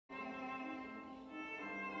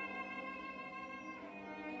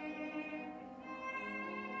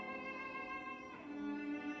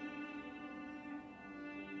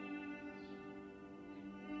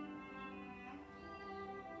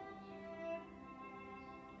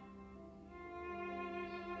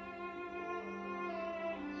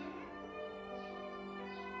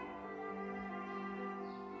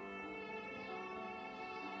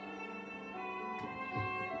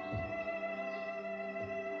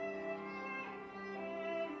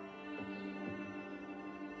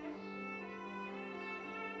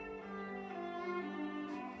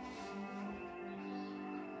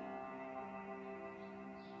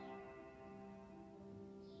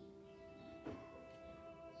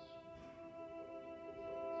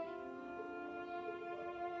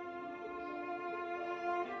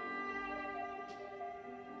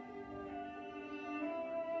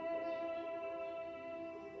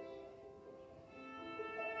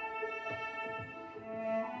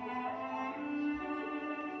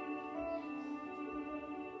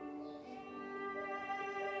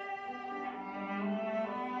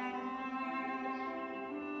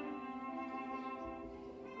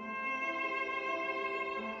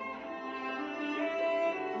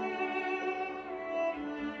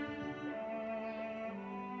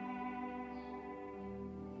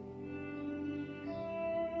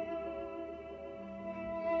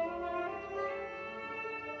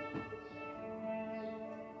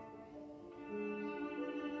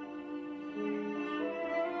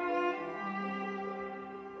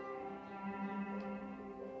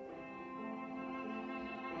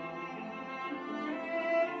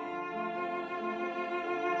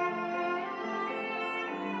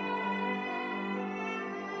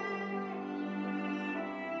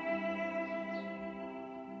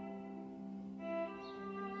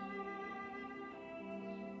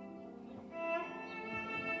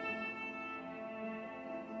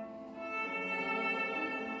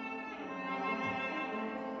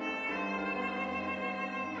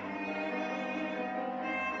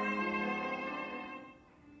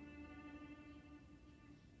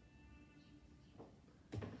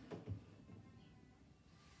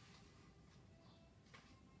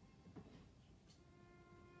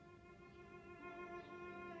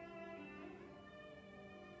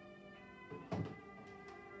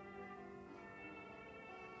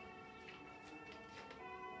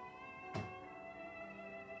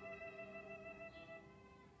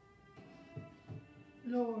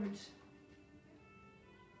Lord,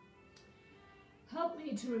 help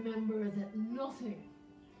me to remember that nothing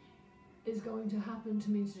is going to happen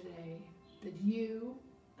to me today that you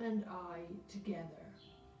and I together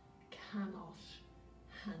cannot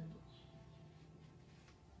handle.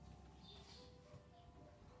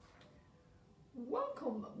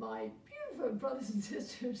 Welcome, my beautiful brothers and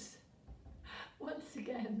sisters, once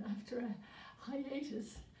again after a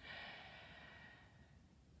hiatus,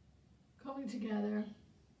 coming together,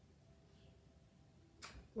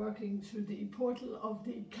 working through the portal of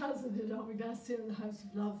the Casa de Dominación, the House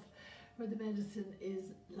of Love, where the medicine is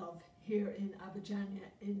love, here in Abidjania,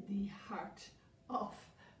 in the heart of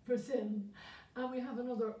Brazil. And we have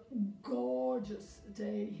another gorgeous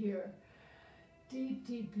day here. Deep,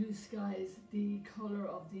 deep blue skies, the colour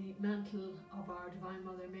of the mantle of our Divine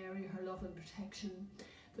Mother Mary, her love and protection,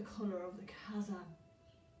 the colour of the Casa.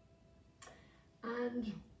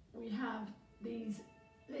 And we have these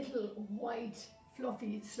little white,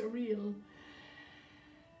 fluffy, surreal,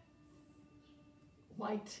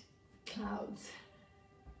 white clouds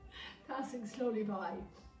passing slowly by.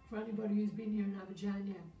 For anybody who's been here in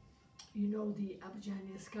Abidjania, you know the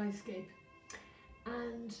Abidjania skyscape.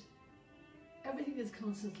 And everything is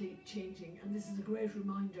constantly changing, and this is a great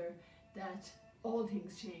reminder that all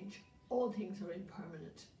things change, all things are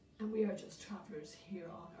impermanent, and we are just travellers here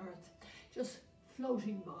on earth, just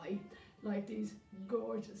floating by like these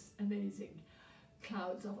gorgeous, amazing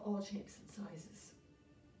clouds of all shapes and sizes.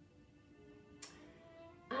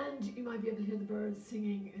 And you might be able to hear the birds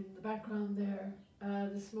singing in the background there.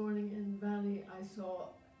 This morning in the valley I saw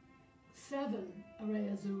 7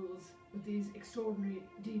 array azules with these extraordinary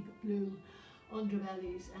deep blue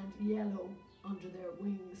underbellies and yellow under their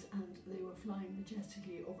wings, and they were flying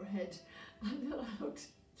majestically overhead. And then I looked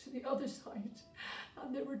to the other side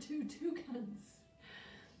and there were 2 toucans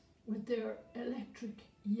with their electric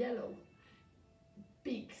yellow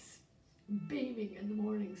beaks beaming in the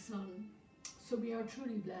morning sun. So we are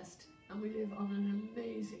truly blessed, and we live on an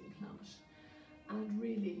amazing planet, and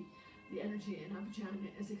really the energy in Abidjania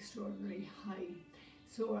is extraordinarily high.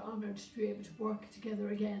 So we're honoured to be able to work together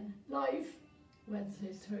again live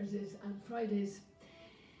Wednesdays, Thursdays and Fridays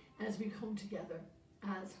as we come together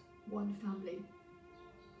as one family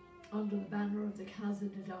under the banner of the Casa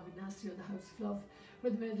de Dominación, the House of Love,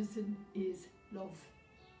 where the medicine is love.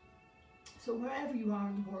 So wherever you are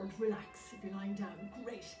in the world, relax. If you're lying down,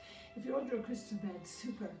 great. If you're under a crystal bed,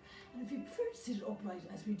 super. And if you prefer to sit upright,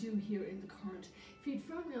 as we do here in the current, feet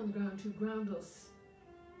firmly on the ground to ground us.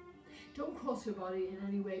 Don't cross your body in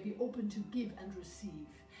any way. Be open to give and receive.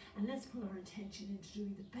 And let's put our intention into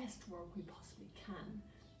doing the best work we possibly can.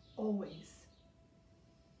 Always.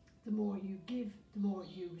 The more you give, the more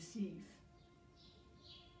you receive.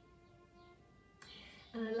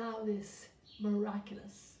 And allow this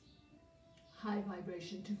miraculous high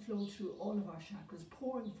vibration to flow through all of our chakras,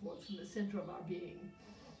 pouring forth from the center of our being,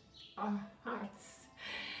 our hearts,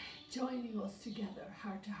 joining us together,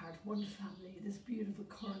 heart to heart, one family, this beautiful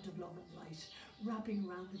current of love and light, wrapping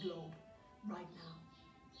around the globe right now.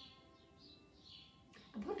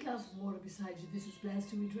 And put a glass of water beside you. This is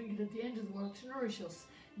blessed, and we drink it at the end of the work to nourish us,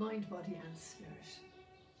 mind, body and spirit.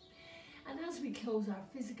 And as we close our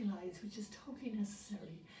physical eyes, which is totally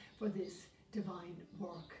necessary for this divine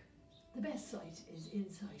work, the best sight is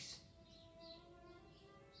insight.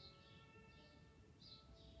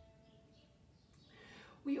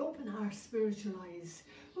 We open our spiritual eyes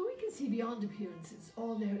where we can see beyond appearances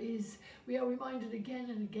all there is. We are reminded again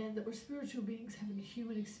and again that we're spiritual beings having a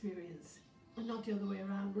human experience, and not the other way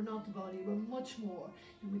around. We're not the body, we're much more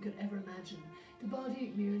than we could ever imagine. The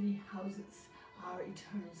body merely houses our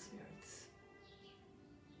eternal spirits.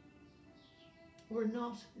 We're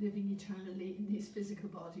not living eternally in these physical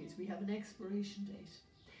bodies. We have an expiration date.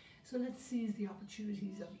 So let's seize the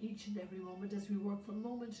opportunities of each and every moment as we work from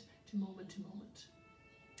moment to moment to moment.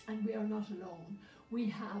 And we are not alone. We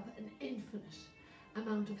have an infinite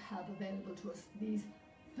amount of help available to us. These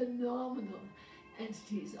phenomenal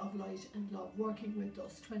entities of light and love working with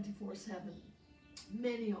us 24/7.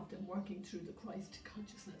 Many of them working through the Christ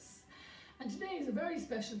consciousness. And today is a very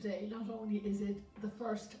special day. Not only is it the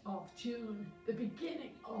 1st of June, the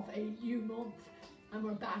beginning of a new month, and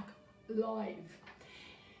we're back live.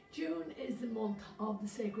 June is the month of the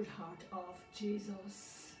Sacred Heart of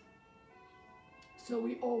Jesus. So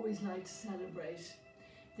we always like to celebrate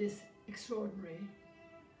this extraordinary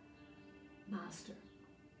Master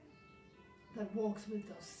that walks with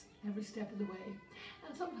us every step of the way,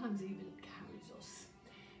 and sometimes even carries us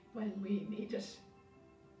when we need it.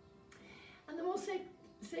 And the most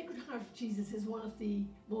Sacred Heart of Jesus is one of the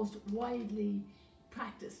most widely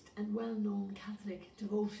practiced and well-known Catholic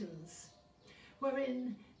devotions,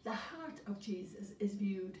 wherein the heart of Jesus is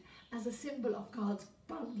viewed as a symbol of God's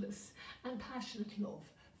boundless and passionate love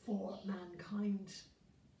for mankind.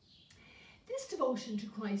 This devotion to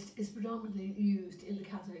Christ is predominantly used in the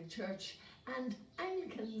Catholic Church, and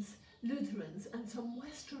Anglicans, Lutherans and some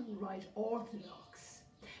Western Rite Orthodox,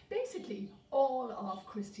 basically all of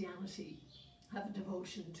Christianity, have a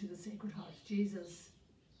devotion to the Sacred Heart of Jesus.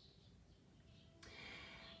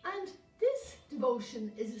 And this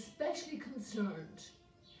devotion is especially concerned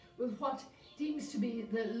with what deems to be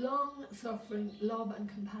the long-suffering love and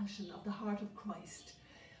compassion of the heart of Christ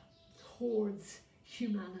towards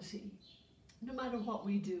humanity. No matter what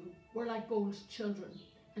we do, we're like bold children,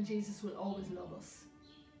 and Jesus will always love us.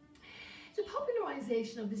 The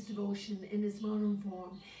popularisation of this devotion in its modern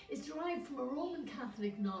form is derived from a Roman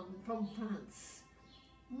Catholic nun from France,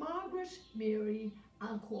 Margaret Mary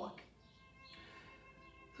Alcock,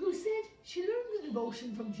 who said she learned the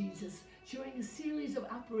devotion from Jesus during a series of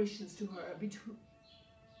apparitions to her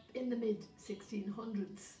in the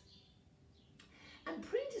mid-1600s. And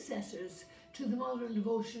predecessors to the modern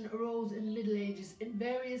devotion arose in the Middle Ages in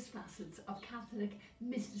various facets of Catholic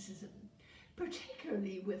mysticism,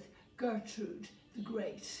 particularly with Gertrude the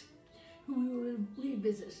Great, who we will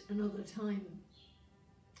revisit another time.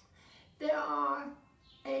 There are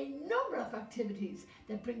a number of activities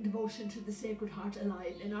that bring devotion to the Sacred Heart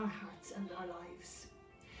alive in our hearts and our lives.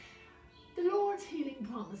 The Lord's healing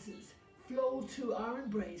promises flow through our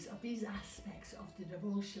embrace of these aspects of the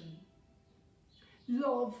devotion.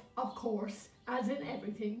 Love, of course, as in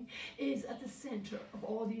everything, is at the centre of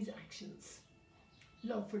all these actions.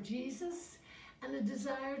 Love for Jesus and a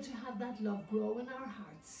desire to have that love grow in our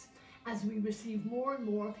hearts as we receive more and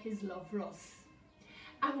more of his love for us.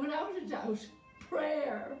 And without a doubt,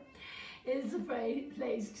 prayer is the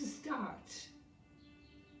place to start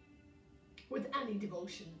with any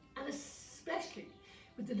devotion, and especially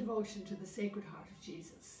with the devotion to the Sacred Heart of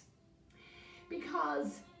Jesus,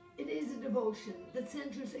 because it is a devotion that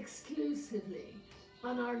centres exclusively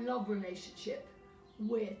on our love relationship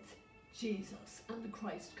with Jesus and the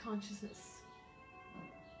Christ consciousness.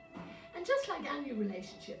 And just like any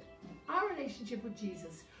relationship, our relationship with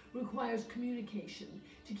Jesus requires communication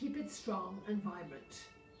to keep it strong and vibrant.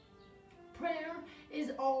 Prayer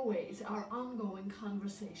is always our ongoing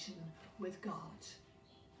conversation with God.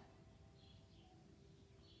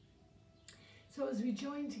 So as we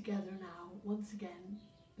join together now, once again,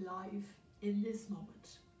 live in this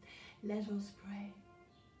moment, let us pray.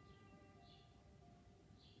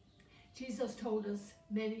 Jesus told us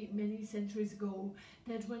many, many centuries ago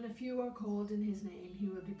that when a few are called in his name, he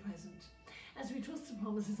will be present. As we trust the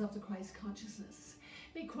promises of the Christ consciousness,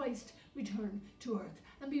 may Christ return to earth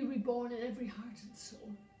and be reborn in every heart and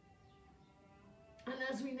soul. And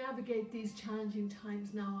as we navigate these challenging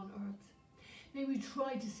times now on earth, may we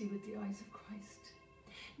try to see with the eyes of Christ.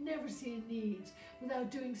 Never see a need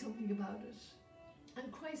without doing something about it.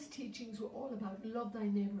 And Christ's teachings were all about love thy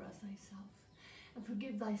neighbour as thyself, and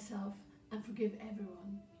forgive thyself and forgive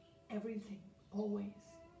everyone, everything, always.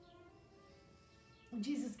 And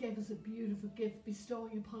Jesus gave us a beautiful gift,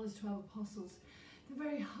 bestowing upon his 12 apostles the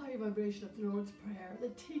very high vibration of the Lord's Prayer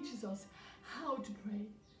that teaches us how to pray,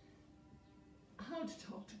 how to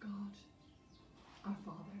talk to God, our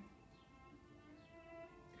Father,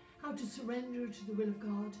 how to surrender to the will of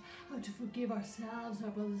God, how to forgive ourselves,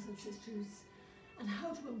 our brothers and sisters, and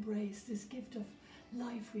how to embrace this gift of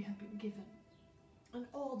life we have been given, and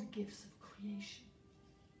all the gifts of creation.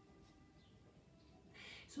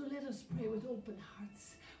 So let us pray with open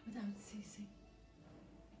hearts, without ceasing,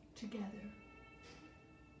 together,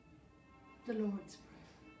 the Lord's Prayer.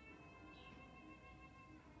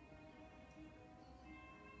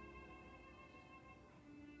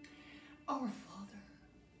 Our Father,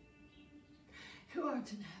 who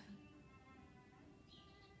art in heaven,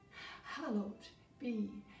 hallowed be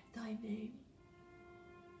thy name.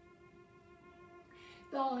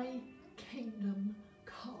 Thy kingdom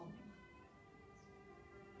come.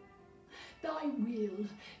 Thy will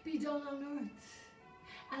be done on earth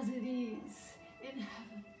as it is in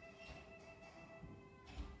heaven.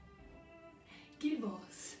 Give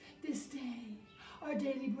us this day our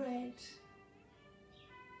daily bread,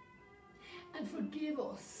 and forgive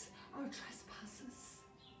us our trespasses,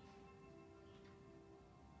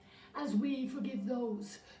 as we forgive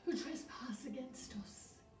those who trespass against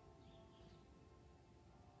us.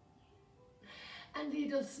 And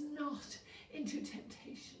lead us not into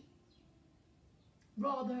temptation,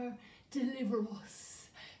 rather deliver us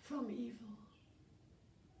from evil.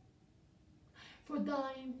 For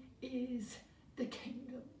thine is the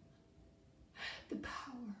kingdom, the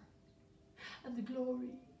power and the glory,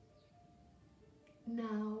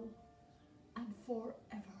 now and forever.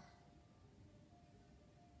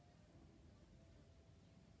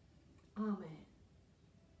 Amen.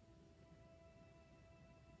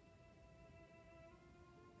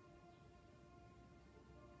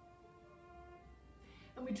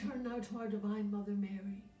 And we turn now to our Divine Mother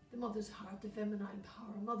Mary, the Mother's Heart, the Feminine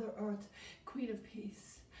Power, Mother Earth, Queen of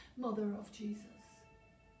Peace, Mother of Jesus.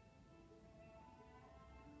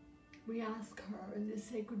 We ask her in this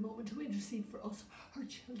sacred moment to intercede for us, her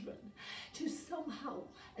children, to somehow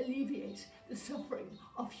alleviate the suffering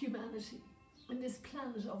of humanity on this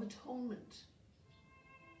planet of atonement,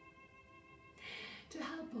 to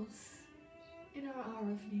help us in our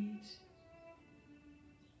hour of need,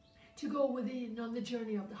 to go within on the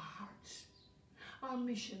journey of the heart, our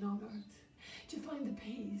mission on earth, to find the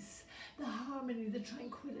peace, the harmony, the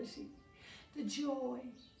tranquility, the joy,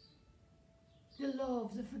 the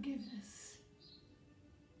love, the forgiveness,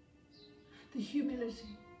 the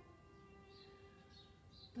humility,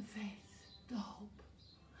 the faith, the hope,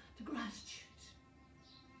 the gratitude,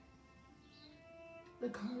 the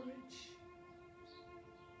courage,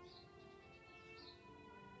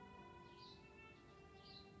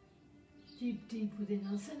 deep, deep within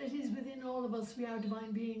us. And it is within all of us. We are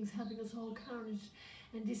divine beings, helping us all carnage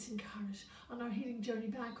and disincarnate on our healing journey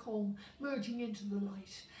back home, merging into the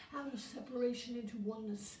light, out of separation into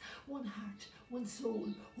oneness, one heart, one soul,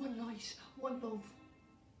 one light, one love,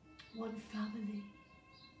 one family.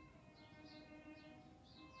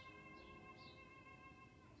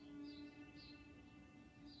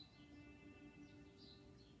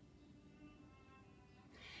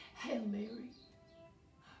 Hail Mary,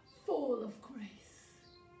 full of grace,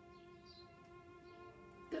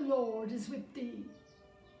 the Lord is with thee.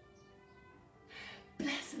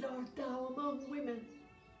 Blessed art thou among women,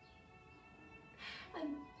 and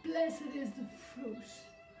blessed is the fruit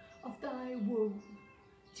of thy womb,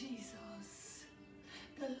 Jesus,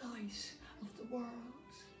 the light of the world,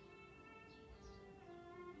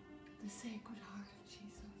 the Sacred Heart of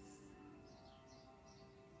Jesus.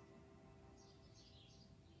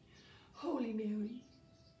 Holy Mary,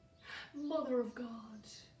 Mother of God,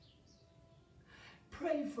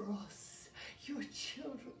 pray for us, your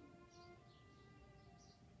children,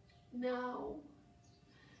 now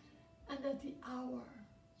and at the hour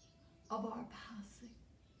of our passing.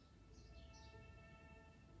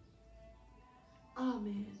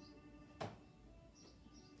 Amen.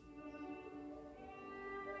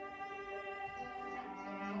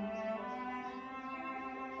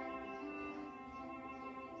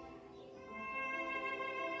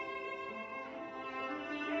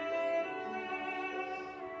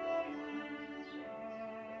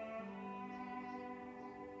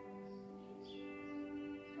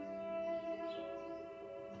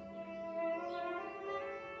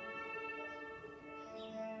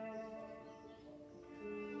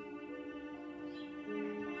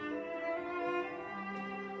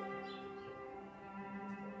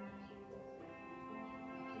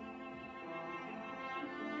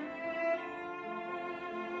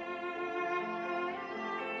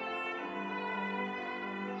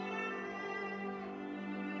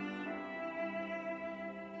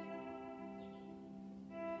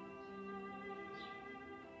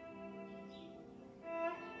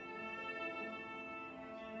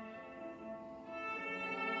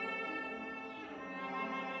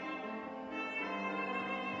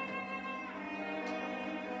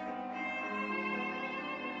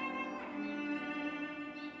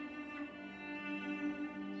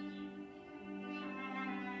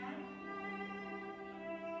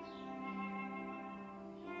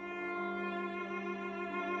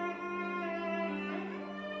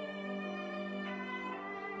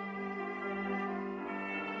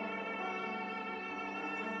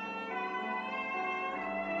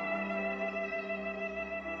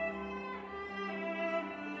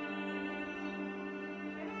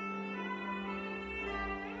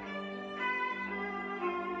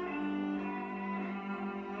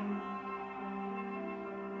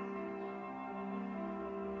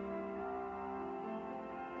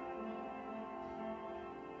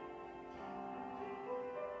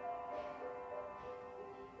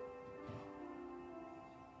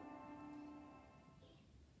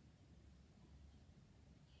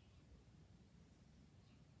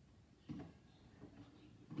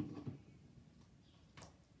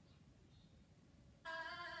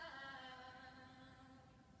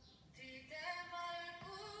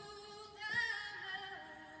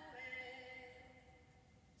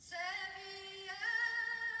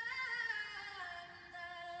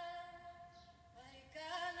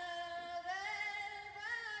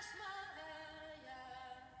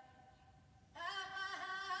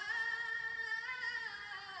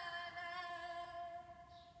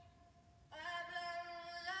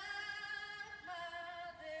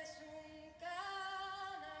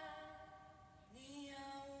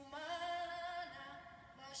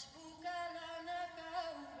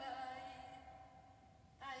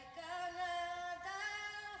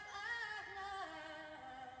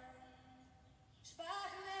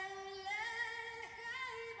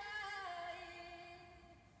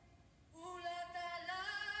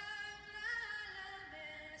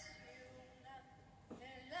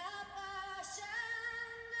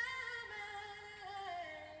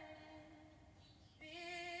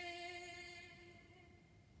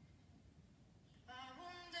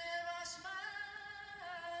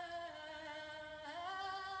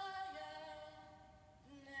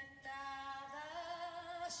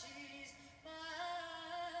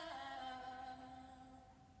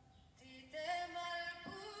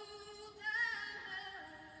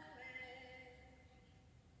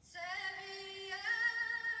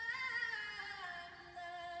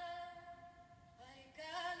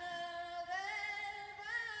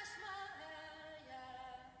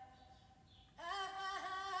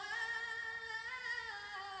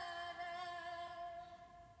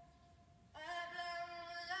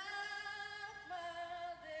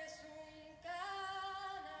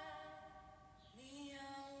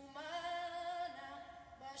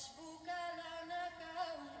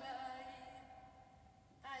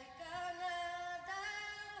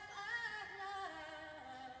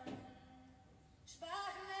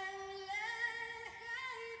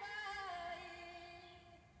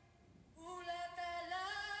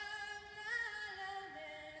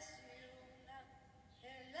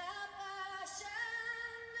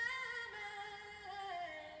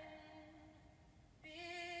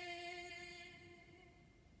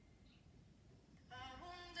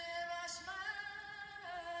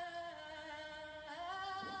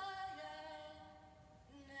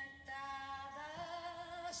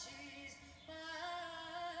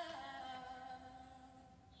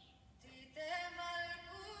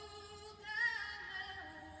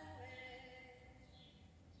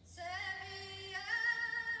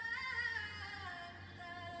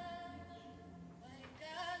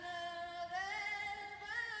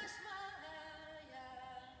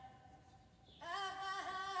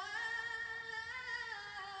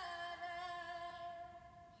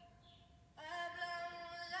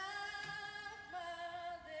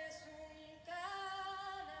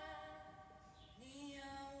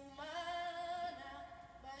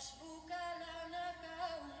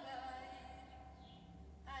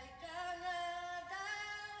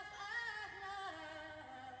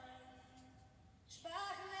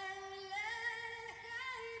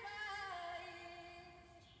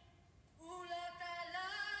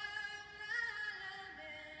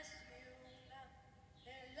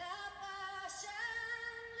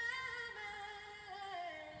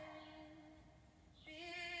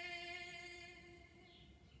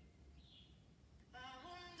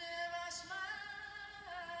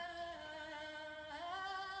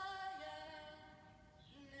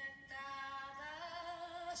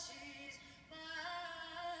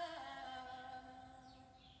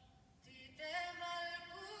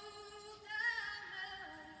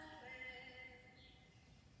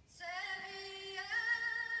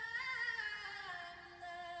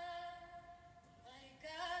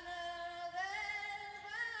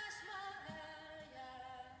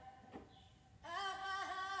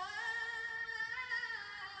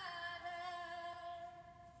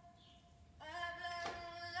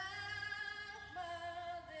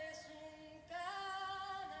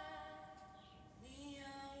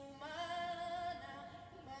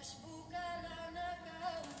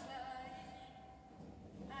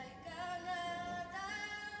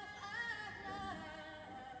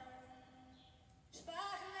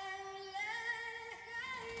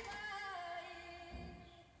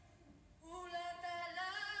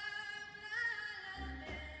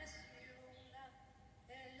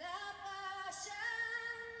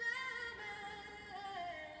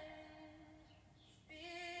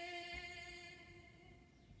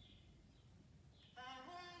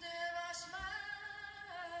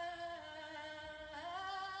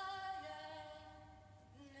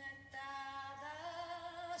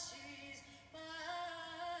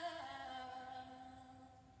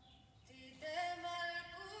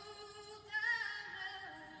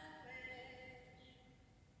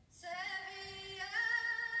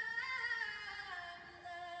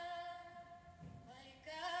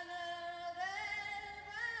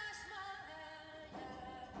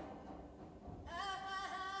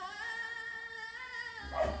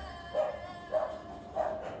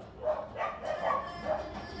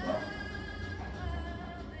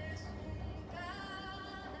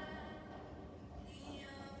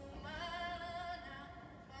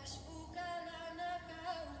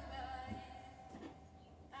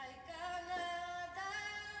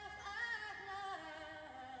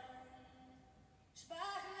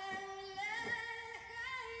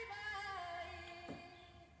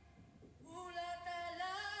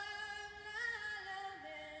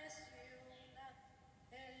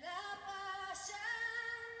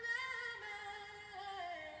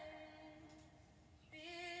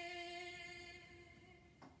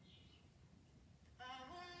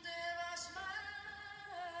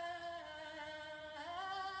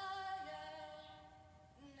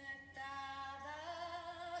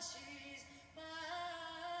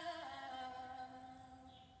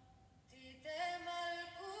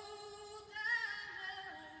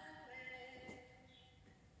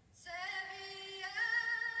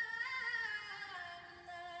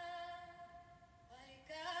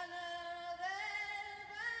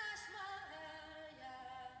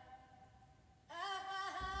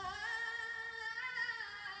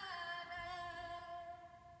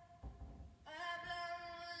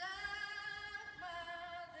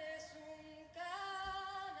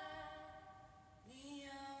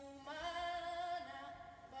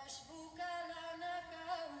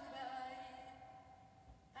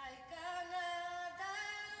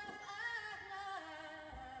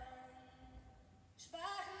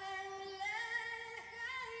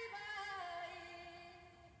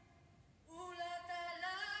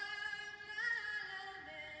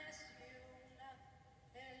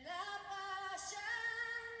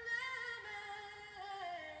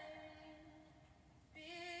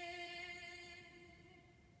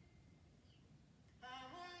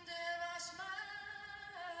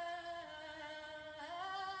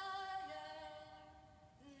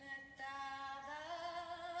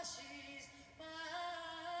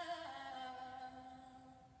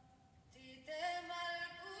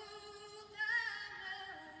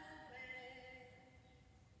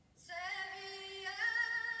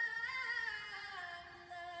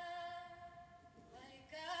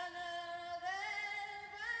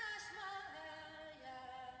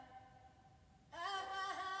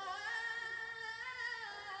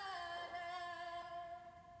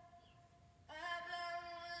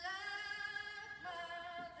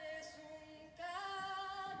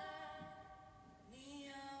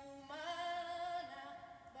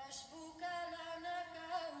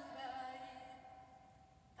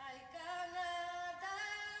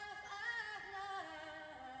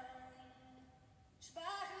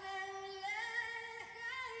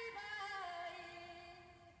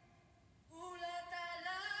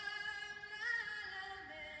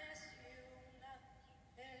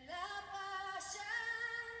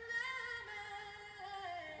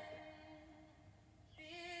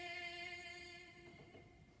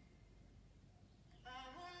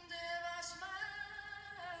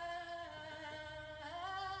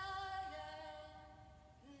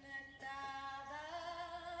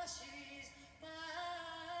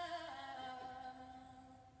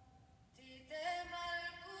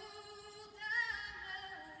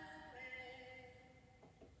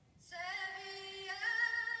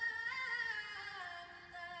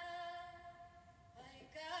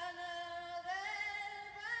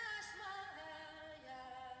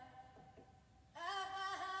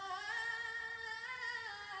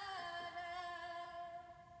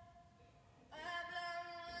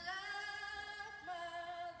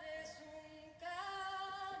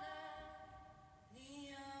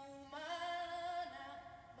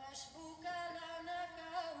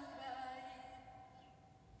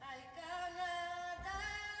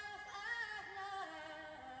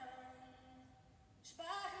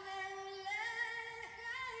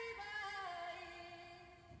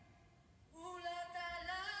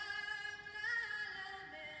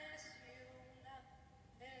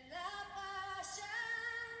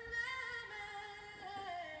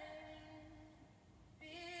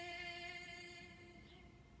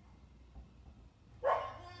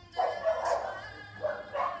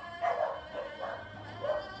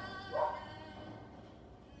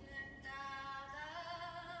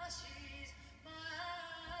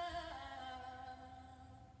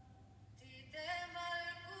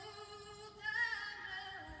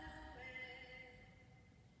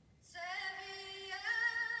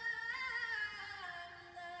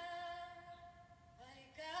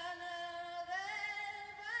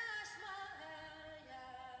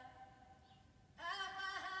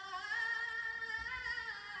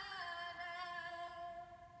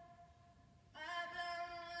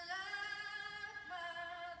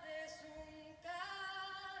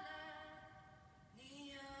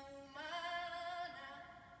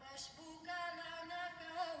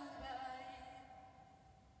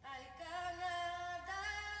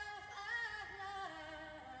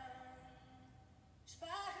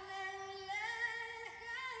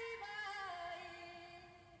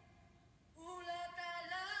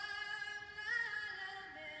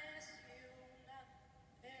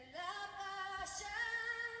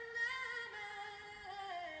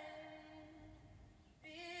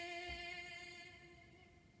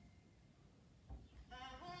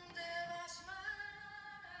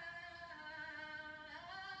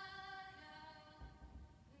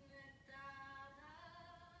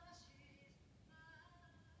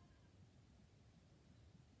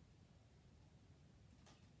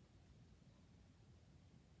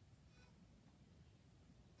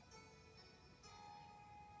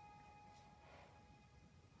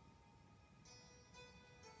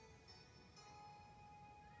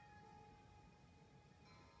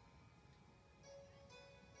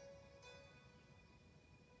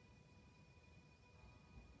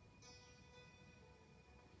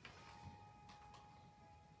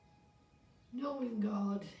 Knowing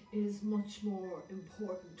God is much more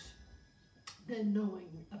important than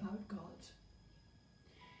knowing about God.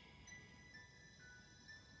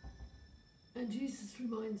 And Jesus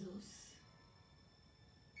reminds us,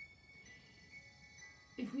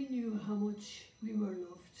 if we knew how much we were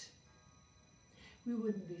loved, we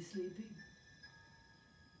wouldn't be sleeping.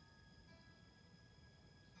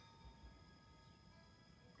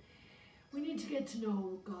 We need to get to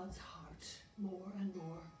know God's heart more and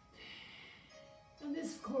more. And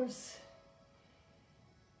this, of course,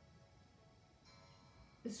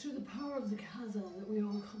 is through the power of the Chazal that we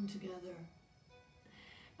all come together.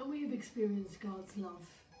 And we have experienced God's love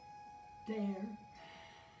there,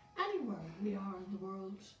 anywhere we are in the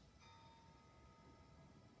world.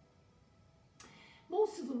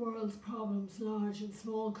 Most of the world's problems, large and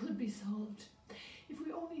small, could be solved if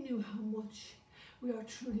we only knew how much we are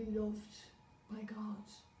truly loved by God.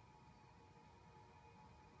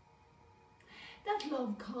 That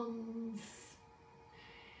love comes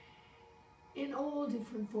in all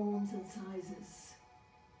different forms and sizes.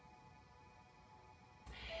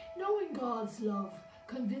 Knowing God's love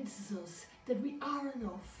convinces us that we are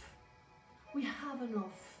enough. We have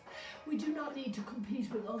enough. We do not need to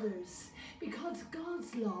compete with others because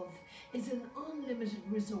God's love is an unlimited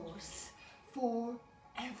resource for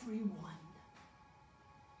everyone.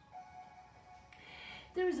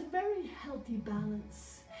 There is a very healthy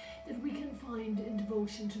balance that we can find in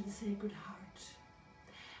devotion to the Sacred Heart.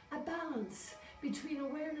 A balance between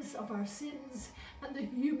awareness of our sins and the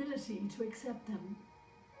humility to accept them.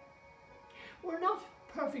 We're not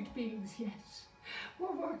perfect beings yet.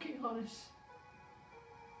 We're working on it.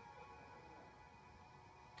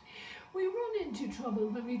 We run into trouble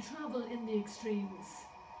when we travel in the extremes,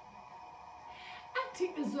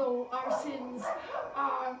 acting as though our sins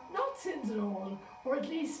are not sins at all, or at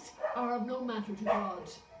least are of no matter to God,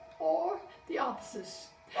 or the opposite,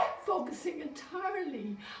 focusing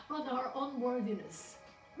entirely on our unworthiness,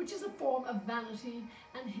 which is a form of vanity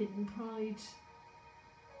and hidden pride.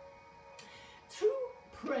 Through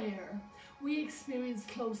prayer, we experience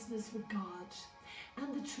closeness with God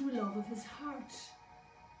and the true love of His heart.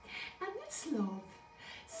 And this love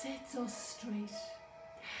sets us straight,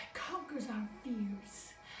 conquers our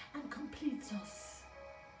fears, and completes us.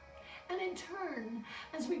 And in turn,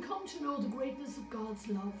 as we come to know the greatness of God's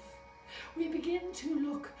love, we begin to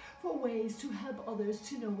look for ways to help others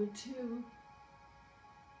to know it too.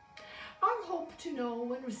 Our hope to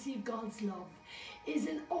know and receive God's love is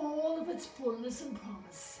in all of its fullness and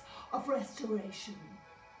promise of restoration,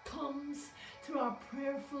 comes through our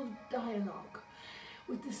prayerful dialogue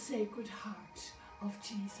with the Sacred Heart of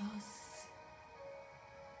Jesus.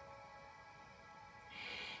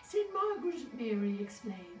 St. Margaret Mary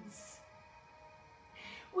explains,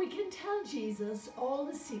 we can tell Jesus all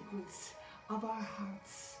the secrets of our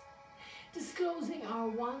hearts, disclosing our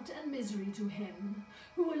want and misery to Him,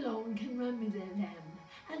 who alone can remedy them,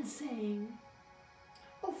 and saying,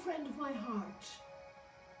 O friend of my heart,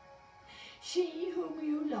 she whom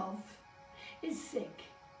you love is sick.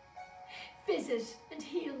 Visit and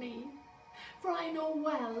heal me, for I know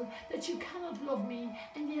well that you cannot love me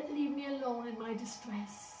and yet leave me alone in my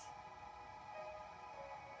distress.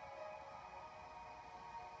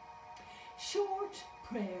 Short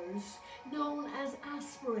prayers, known as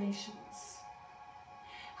aspirations,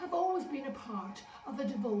 have always been a part of a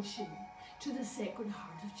devotion to the Sacred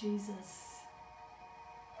Heart of Jesus.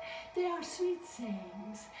 They are sweet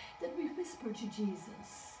sayings that we whisper to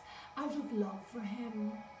Jesus out of love for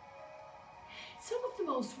Him. Some of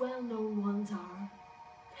the most well-known ones are,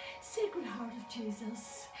 Sacred Heart of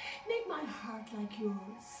Jesus, make my heart like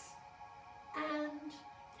yours. And,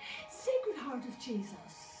 Sacred Heart of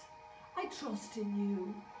Jesus, I trust in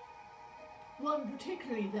you. One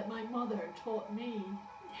particularly that my mother taught me.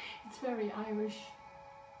 It's very Irish.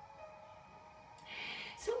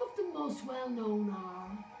 Some of the most well-known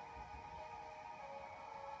are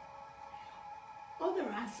other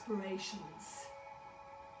aspirations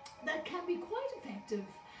that can be quite effective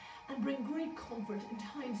and bring great comfort in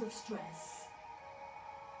times of stress.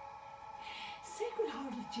 Sacred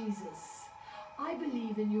Heart of Jesus, I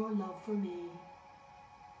believe in your love for me.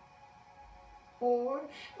 Or,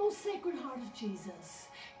 Most Sacred Heart of Jesus,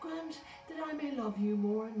 grant that I may love you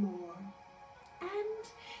more and more. And,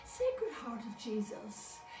 Sacred Heart of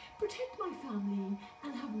Jesus, protect my family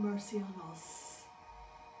and have mercy on us.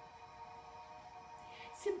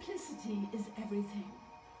 Simplicity is everything,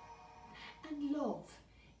 and love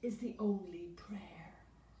is the only prayer.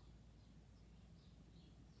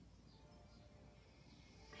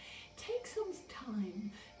 Take some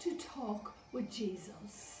time to talk with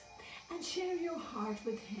Jesus and share your heart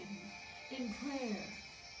with Him in prayer.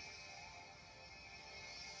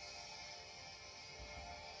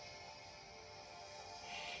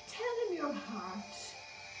 Tell him your heart,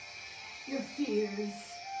 your fears,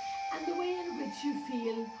 and the way in which you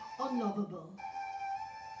feel unlovable.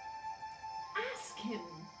 Ask him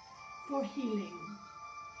for healing.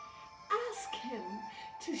 Ask him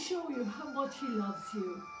to show you how much he loves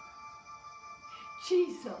you.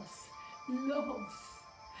 Jesus loves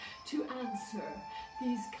to answer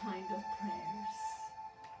these kind of prayers.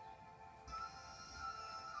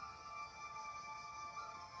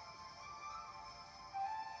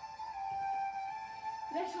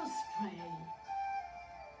 Let us pray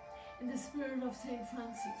in the spirit of Saint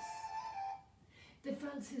Francis, the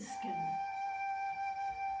Franciscan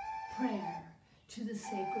prayer to the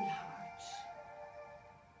Sacred Heart.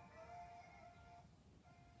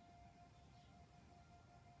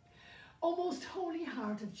 O most holy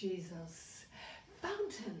heart of Jesus,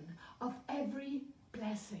 fountain of every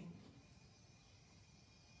blessing,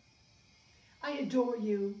 I adore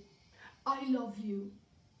you, I love you,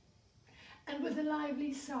 and with a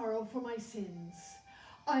lively sorrow for my sins,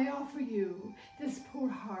 I offer you this poor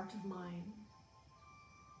heart of mine.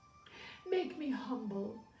 Make me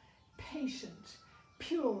humble, patient,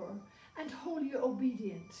 pure, and wholly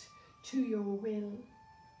obedient to your will.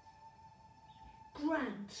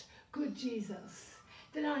 Grant, good Jesus,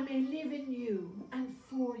 that I may live in you and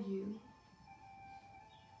for you.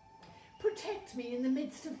 Protect me in the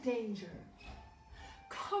midst of danger.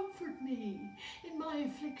 Comfort me in my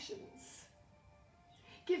afflictions.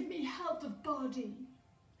 Give me health of body,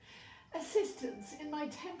 assistance in my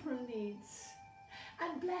temporal needs,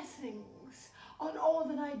 and blessings on all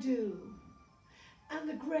that I do, and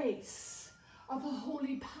the grace of a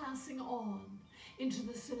holy passing on into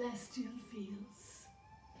the celestial fields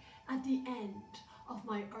at the end of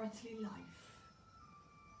my earthly life.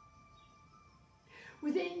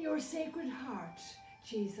 Within your sacred heart,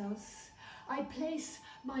 Jesus, I place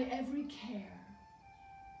my every care.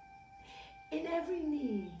 In every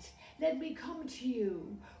need, let me come to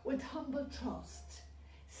you with humble trust,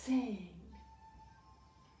 saying,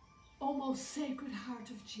 O most sacred heart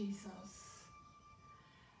of Jesus,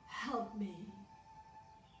 help me.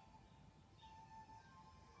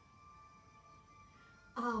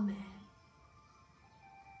 Amen.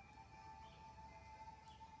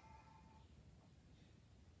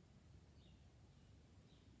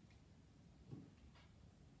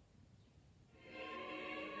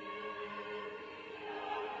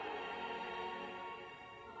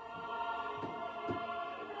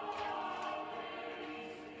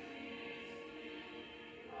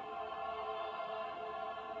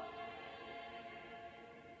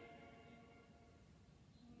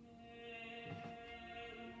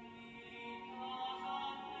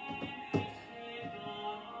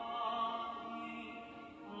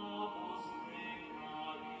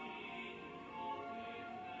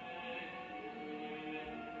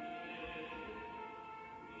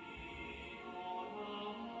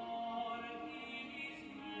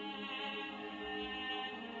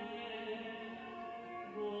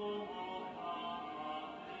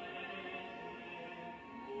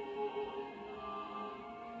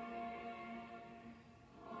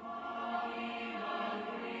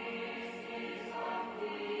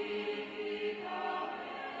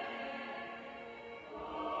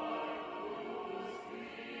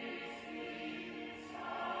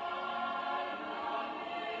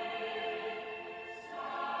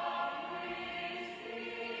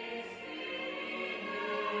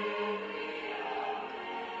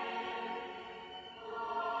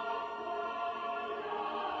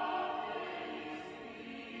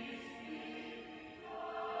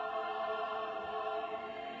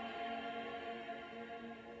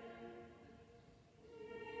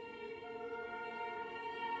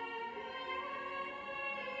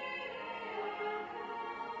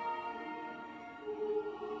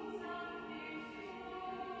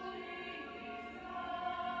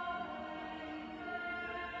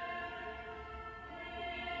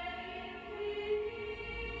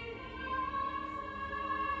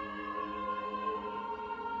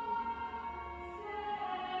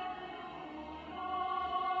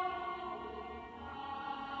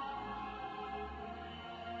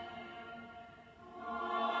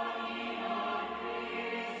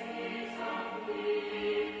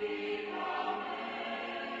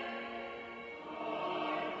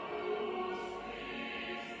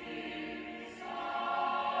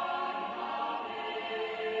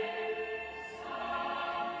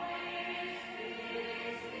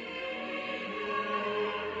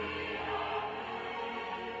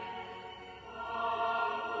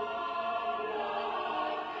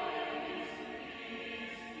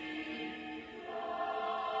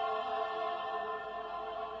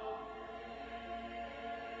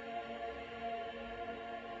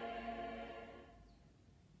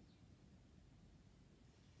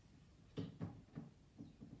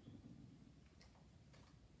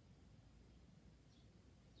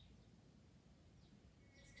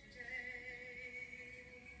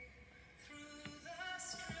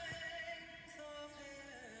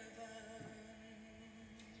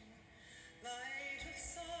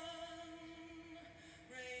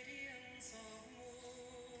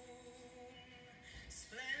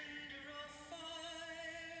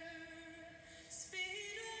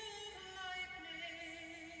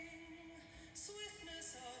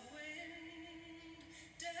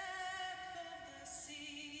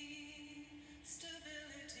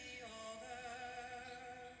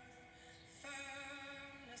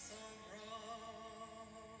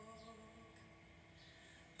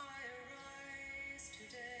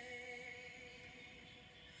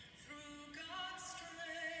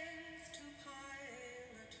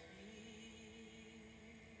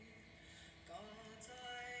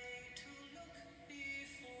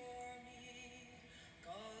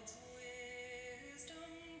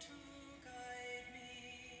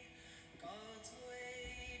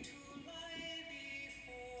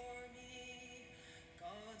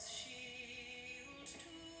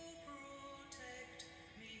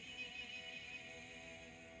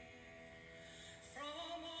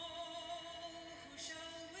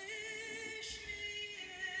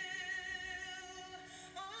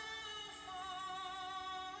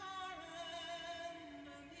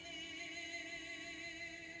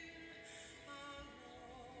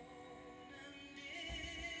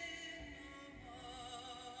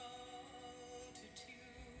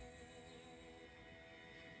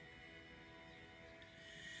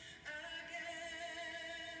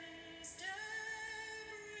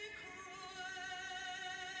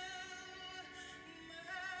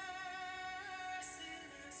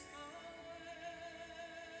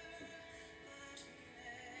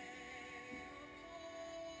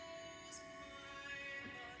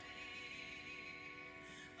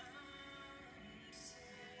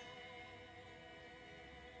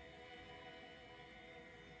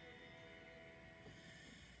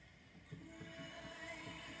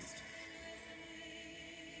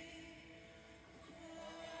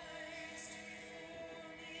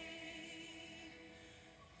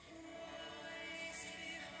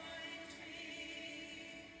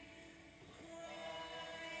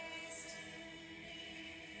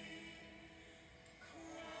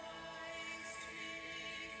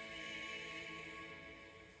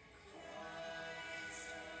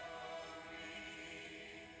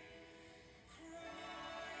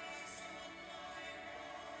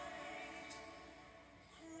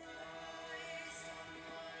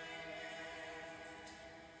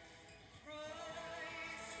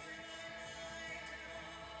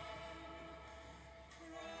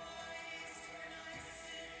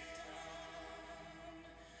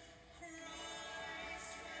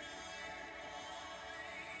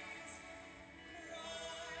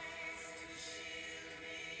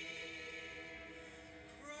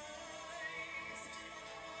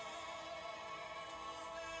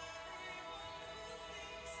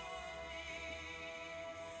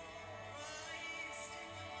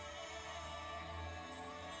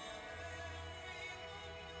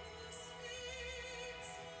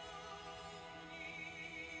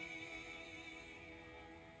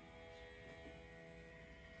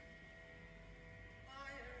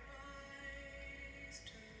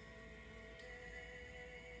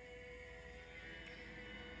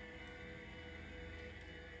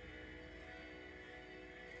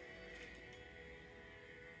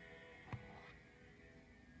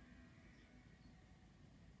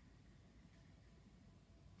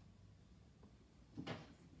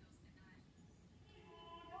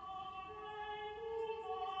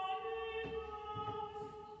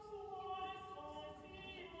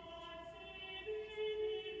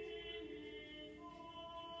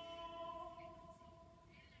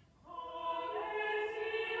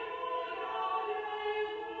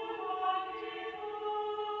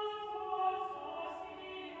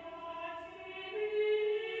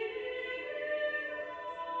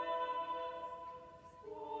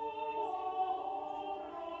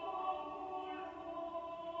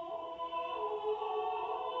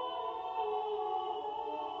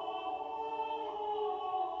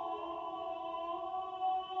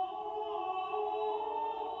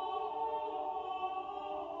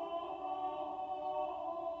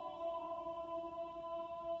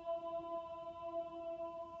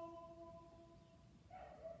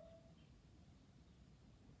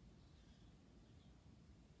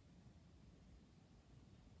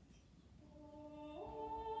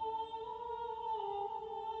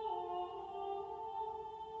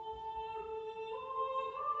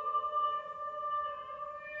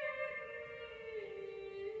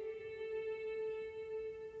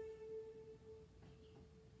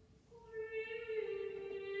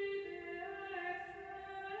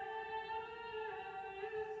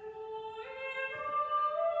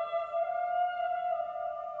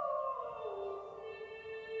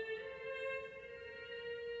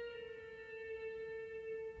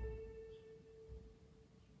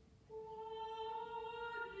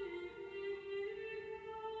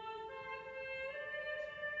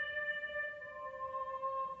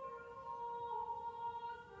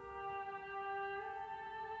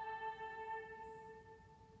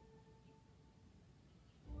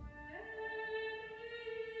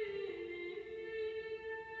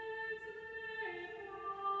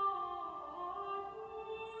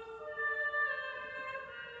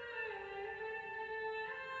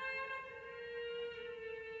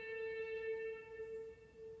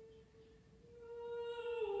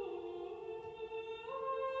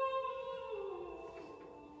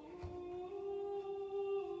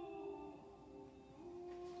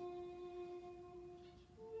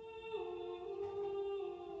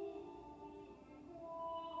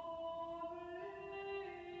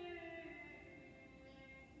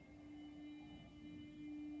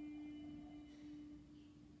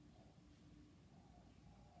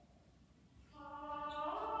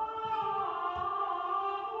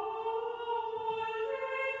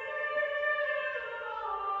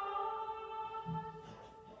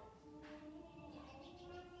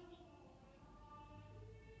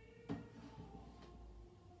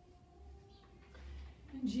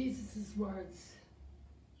 Jesus' words,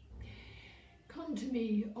 "Come to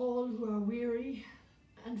me, all who are weary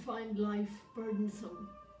and find life burdensome,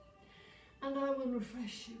 and I will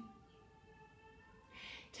refresh you.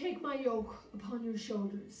 Take my yoke upon your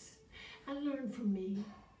shoulders and learn from me,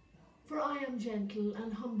 for I am gentle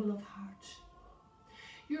and humble of heart.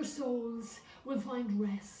 Your souls will find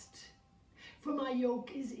rest, for my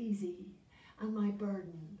yoke is easy and my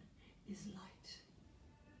burden is light."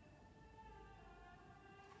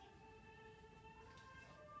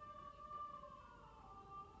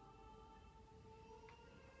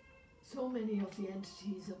 So many of the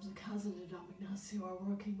entities of the Casa de Dom Ignacio are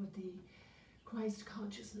working with the Christ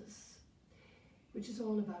consciousness, which is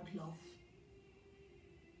all about love.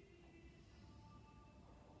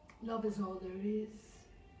 Love is all there is.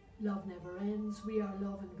 Love never ends. We are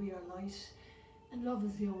love and we are light, and love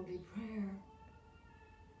is the only prayer.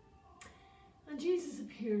 And Jesus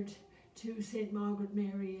appeared to St. Margaret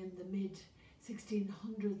Mary in the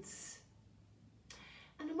mid-1600s.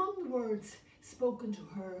 And among the words spoken to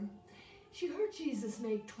her, she heard Jesus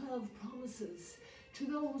make 12 promises to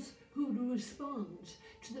those who would respond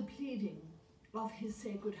to the pleading of his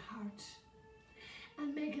Sacred Heart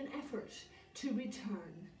and make an effort to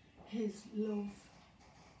return his love.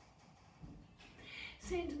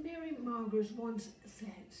 St. Mary Margaret once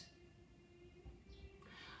said,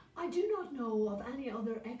 "I do not know of any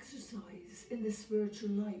other exercise in the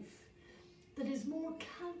spiritual life that is more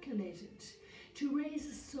calculated to raise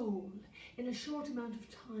a soul in a short amount of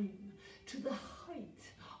time to the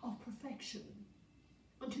height of perfection,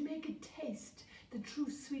 and to make it taste the true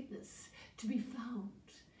sweetness to be found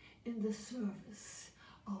in the service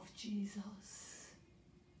of Jesus."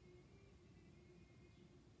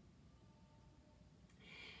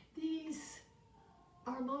 These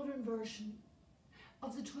are a modern version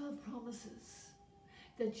of the 12 promises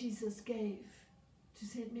that Jesus gave to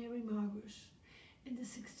St. Mary Margaret in the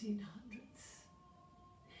 1600s.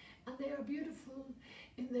 And they are beautiful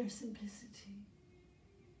in their simplicity.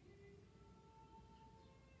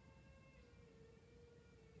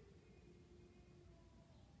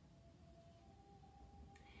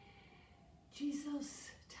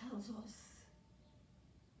 Jesus tells us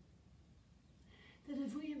that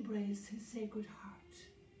if we embrace his Sacred Heart,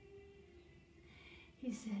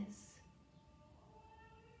 he says,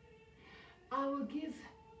 "I will give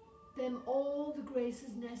them all the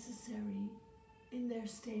graces necessary in their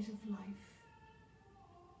state of life.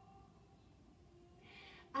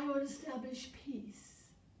 I will establish peace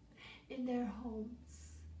in their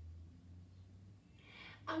homes.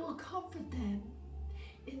 I will comfort them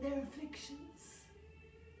in their afflictions.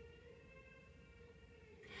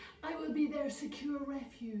 I will be their secure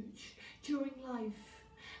refuge during life,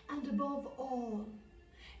 and above all,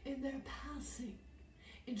 in their passing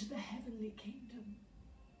into the heavenly kingdom.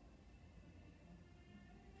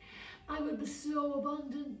 I will bestow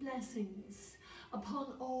abundant blessings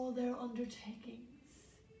upon all their undertakings.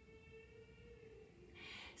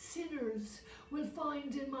 Sinners will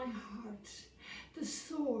find in my heart the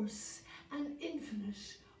source and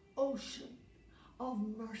infinite ocean of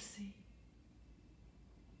mercy.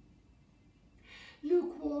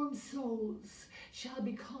 Lukewarm souls shall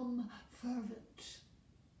become fervent.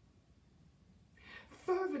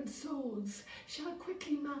 Fervent souls shall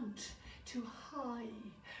quickly mount to high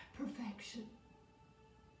perfection.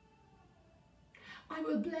 I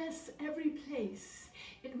will bless every place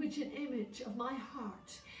in which an image of my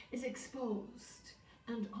heart is exposed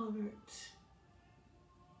and honoured.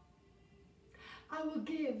 I will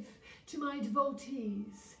give to my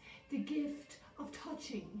devotees the gift of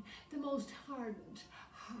touching the most hardened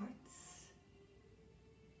hearts.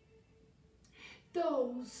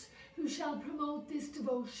 Those who shall promote this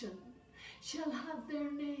devotion shall have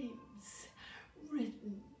their names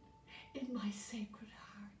written in my Sacred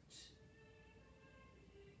Heart.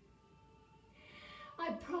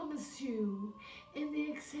 I promise you, in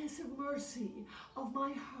the excessive mercy of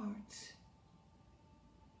my heart,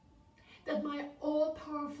 that my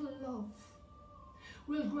all-powerful love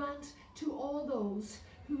will grant to all those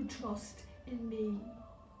who trust in me.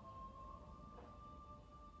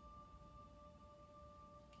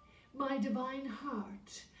 My divine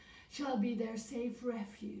heart shall be their safe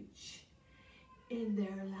refuge in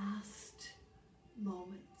their last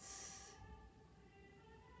moments.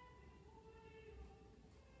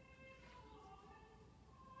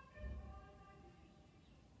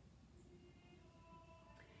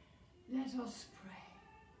 Let us pray.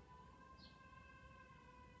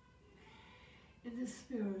 In the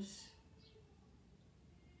spirit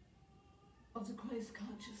of the Christ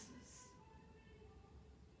consciousness,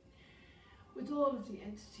 with all of the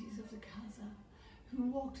entities of the Casa who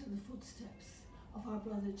walked in the footsteps of our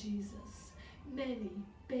brother Jesus, many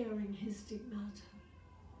bearing his stigmata.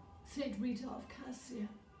 Saint Rita of Cassia,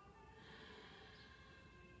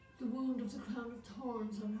 the wound of the crown of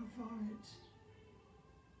thorns on her forehead.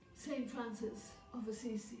 Saint Francis of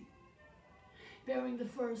Assisi, bearing the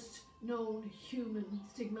first known human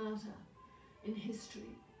stigmata in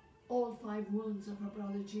history, all 5 wounds of her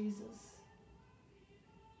brother Jesus.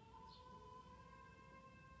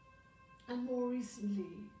 And more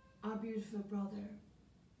recently, our beautiful brother,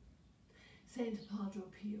 Saint Padre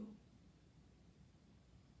Pio.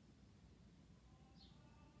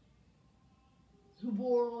 Who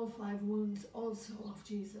bore all 5 wounds also of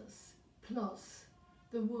Jesus, plus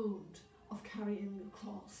the wound of carrying the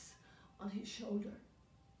cross on his shoulder.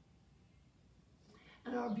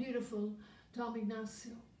 And our beautiful Dom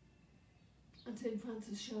Ignacio and Saint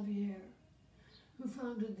Francis Xavier, who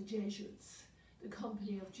founded the Jesuits, the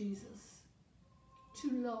Company of Jesus,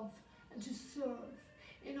 to love and to serve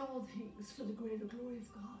in all things for the greater glory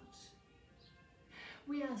of God.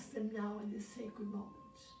 We ask them now in this sacred moment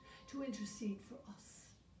to intercede for us,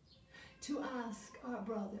 to ask our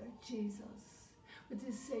brother Jesus with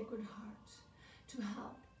his sacred heart to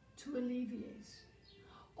help, to alleviate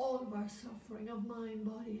all of our suffering of mind,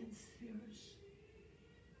 body and spirit,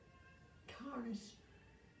 incarnate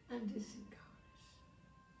and disincarnate.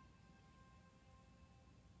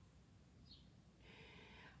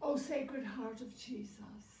 O Sacred Heart of Jesus,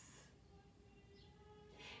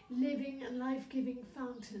 living and life-giving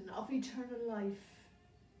fountain of eternal life,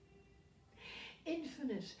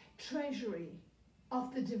 infinite treasury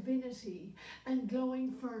of the divinity and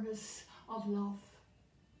glowing furnace of love.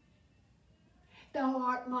 Thou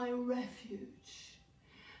art my refuge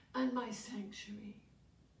and my sanctuary.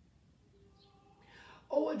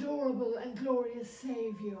 O adorable and glorious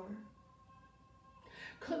Saviour,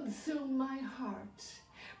 consume my heart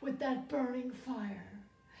with that burning fire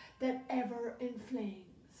that ever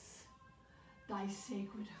inflames thy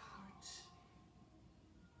sacred heart.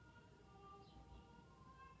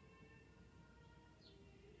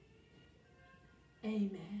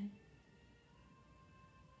 Amen.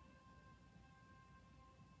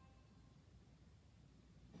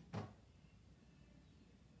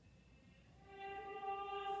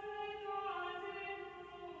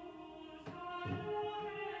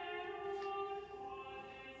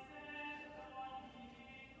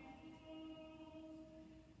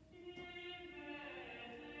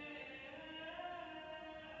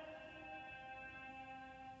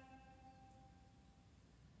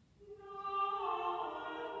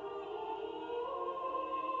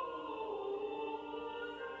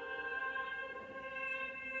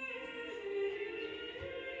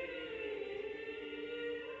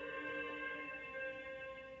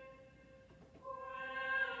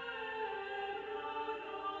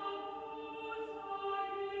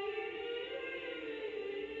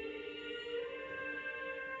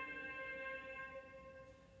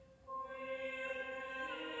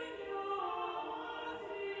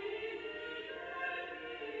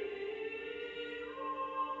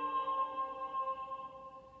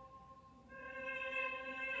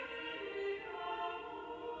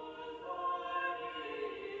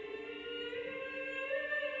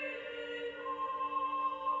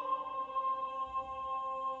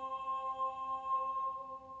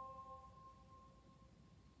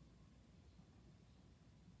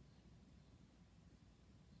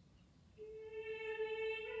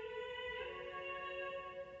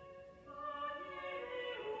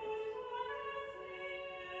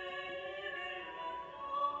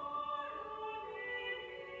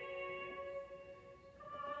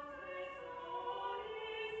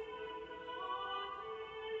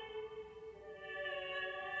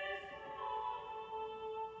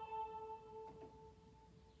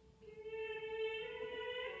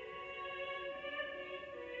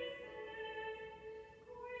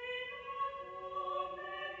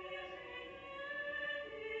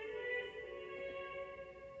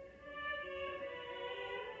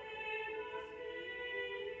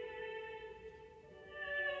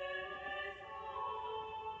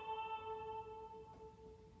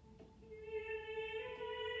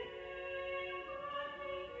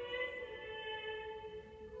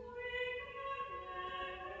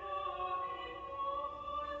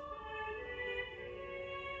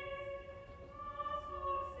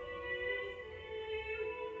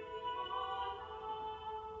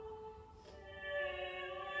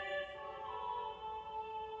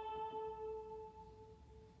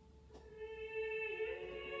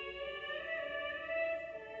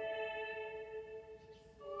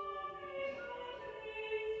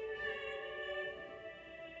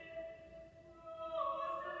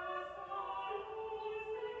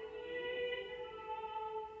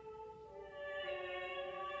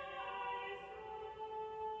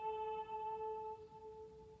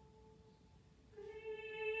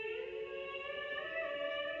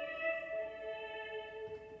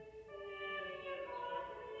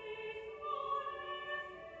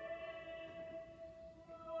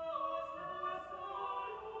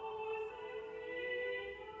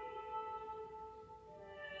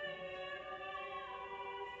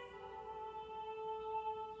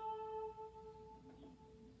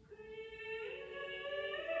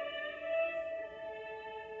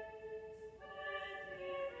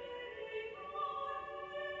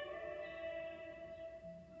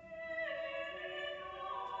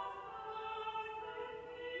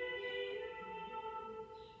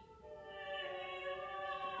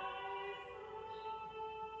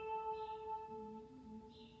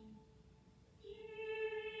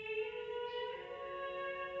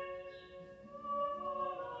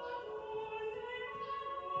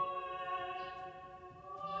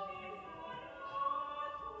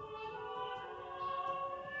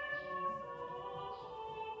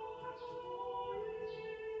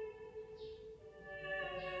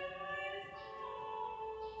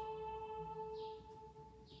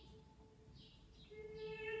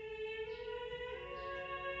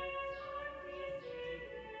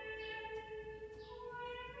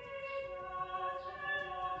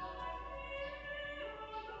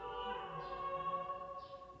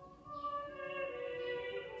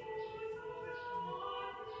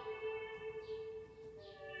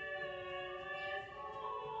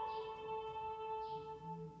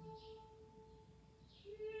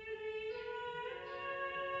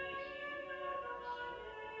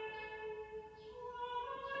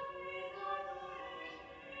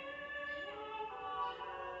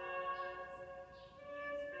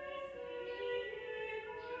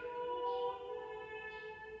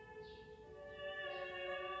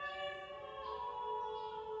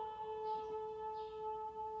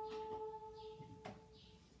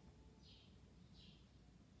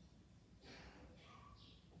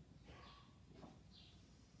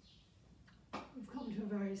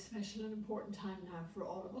 very special and important time now for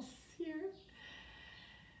all of us here.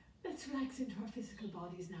 Let's relax into our physical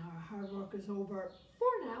bodies now. Our hard work is over for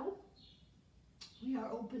now. We are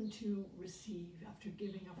open to receive after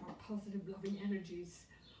giving of our positive, loving energies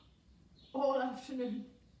all afternoon.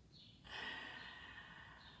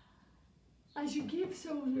 As you give,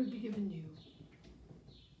 so will be given you.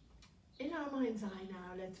 In our mind's eye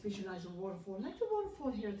now, let's visualize a waterfall, like the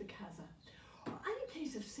waterfall here at the Casa, or any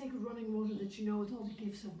place of sacred running water that you know with all the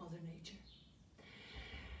gifts of Mother Nature.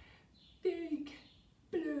 Big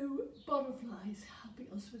blue butterflies helping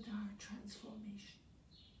us with our transformation.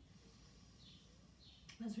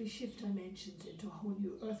 As we shift dimensions into a whole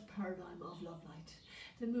new earth paradigm of love light,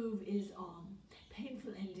 the move is on.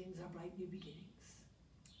 Painful endings are bright new beginnings.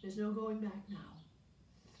 There's no going back now.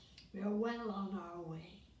 We are well on our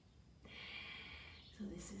way. So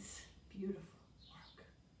this is beautiful work.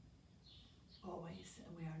 Always,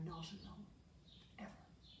 and we are not alone. Ever.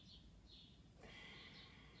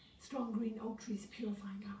 Strong green oak trees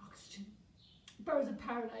purifying our oxygen. Birds of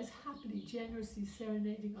paradise happily, generously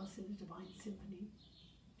serenading us in a divine symphony.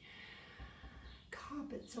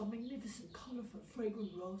 Carpets of magnificent, colourful,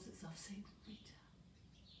 fragrant roses of Saint Rita.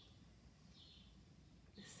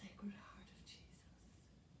 The Sacred Heart of Jesus.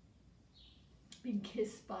 Being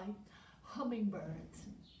kissed by hummingbirds,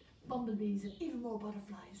 and bumblebees, and even more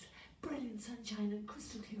butterflies. Brilliant sunshine and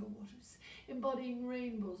crystal clear waters, embodying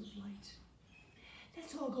rainbows of light.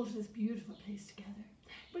 Let's all go to this beautiful place together.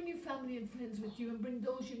 Bring your family and friends with you, and bring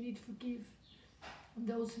those you need to forgive, and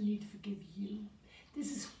those who need to forgive you.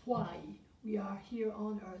 This is why we are here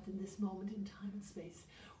on earth in this moment in time and space.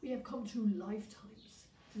 We have come through lifetimes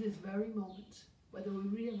to this very moment, whether we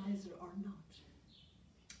realize it or not.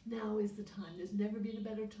 Now is the time. There's never been a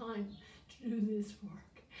better time to do this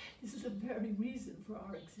work. This is the very reason for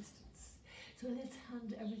our existence. So let's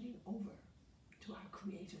hand everything over to our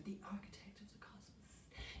Creator, the Architect of the cosmos,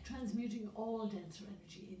 transmuting all denser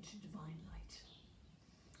energy into divine light.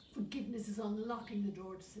 Forgiveness is unlocking the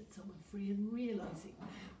door to set someone free and realizing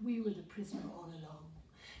we were the prisoner all along.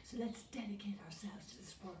 So let's dedicate ourselves to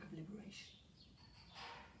this work of liberation.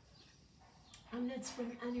 And let's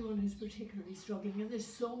bring anyone who's particularly struggling, and there's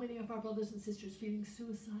so many of our brothers and sisters feeling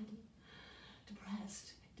suicidal,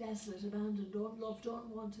 depressed, desolate, abandoned, unloved,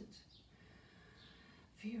 unwanted,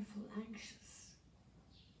 fearful, anxious,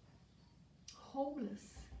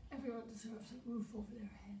 homeless. Everyone deserves a roof over their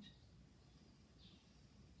head.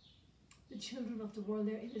 The children of the world,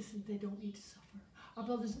 they're innocent, they don't need to suffer. Our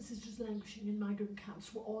brothers and sisters languishing in migrant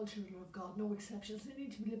camps were all children of God, no exceptions. They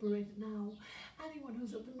need to be liberated now. Anyone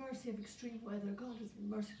who's at the mercy of extreme weather, God has been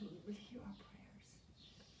merciful and will hear our prayers.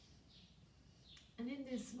 And in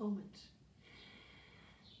this moment,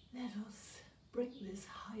 let us bring this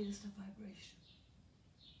highest of vibration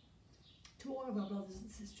to all of our brothers and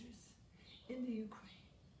sisters in the Ukraine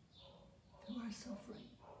who are suffering.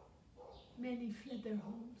 Many fled their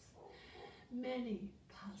homes. Many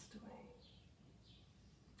passed away.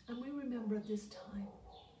 And we remember at this time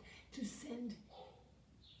to send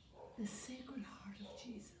the Sacred Heart of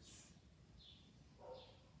Jesus,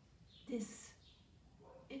 this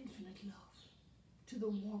infinite love, to the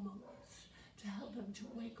warmongers, to help them to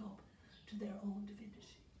wake up to their own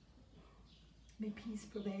divinity. May peace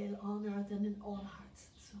prevail on earth and in all hearts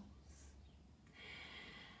and souls.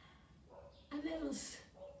 And let us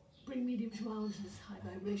bring mediums round to this high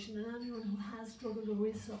vibration, and anyone who has struggled or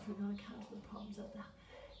is suffering on account of the problems at the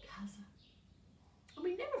Casa. And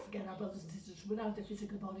we never forget our brothers and sisters without their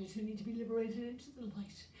physical bodies who need to be liberated into the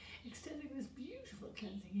light, extending this beautiful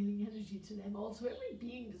cleansing, healing energy to them also. Every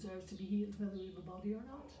being deserves to be healed, whether we have a body or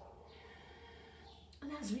not.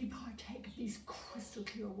 And as we partake of these crystal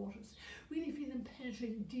clear waters, really feel them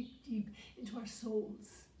penetrating deep, deep into our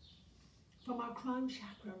souls, from our crown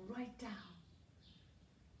chakra right down,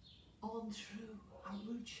 on through our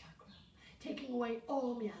root chakra, taking away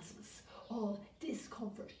all miasmas, all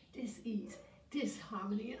discomfort, dis-ease,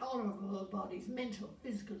 disharmony in all of our bodies, mental,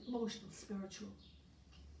 physical, emotional, spiritual.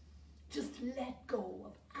 Just let go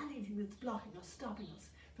of anything that's blocking us, stopping us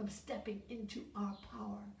from stepping into our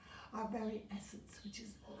power, our very essence, which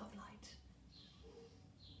is love light.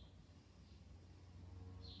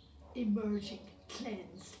 Emerging,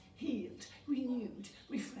 cleansed, healed, renewed,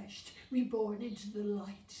 refreshed, reborn into the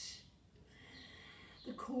light.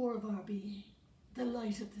 The core of our being, the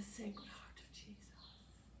light of the Sacred Heart of Jesus.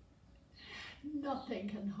 Nothing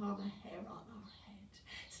can harm a hair on our head.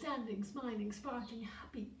 Standing, smiling, sparkling,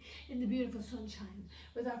 happy in the beautiful sunshine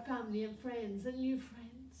with our family and friends and new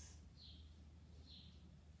friends.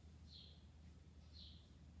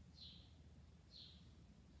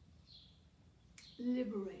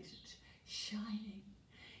 Liberated, shining,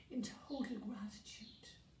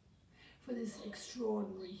 for this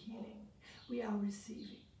extraordinary healing we are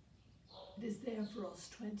receiving. It is there for us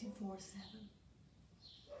 24/7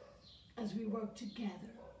 as we work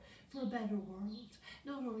together for a better world,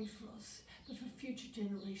 not only for us, but for future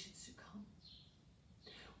generations to come.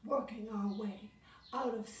 Working our way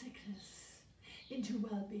out of sickness into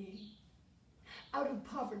well-being, out of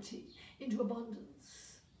poverty into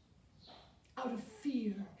abundance, out of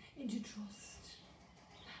fear into trust,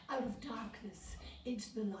 out of darkness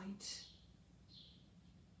into the light,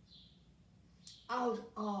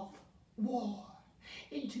 out of war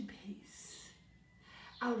into peace,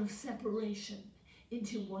 out of separation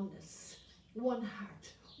into oneness, one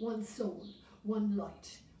heart, one soul, one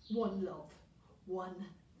light, one love, one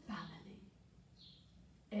family.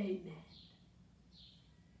 Amen.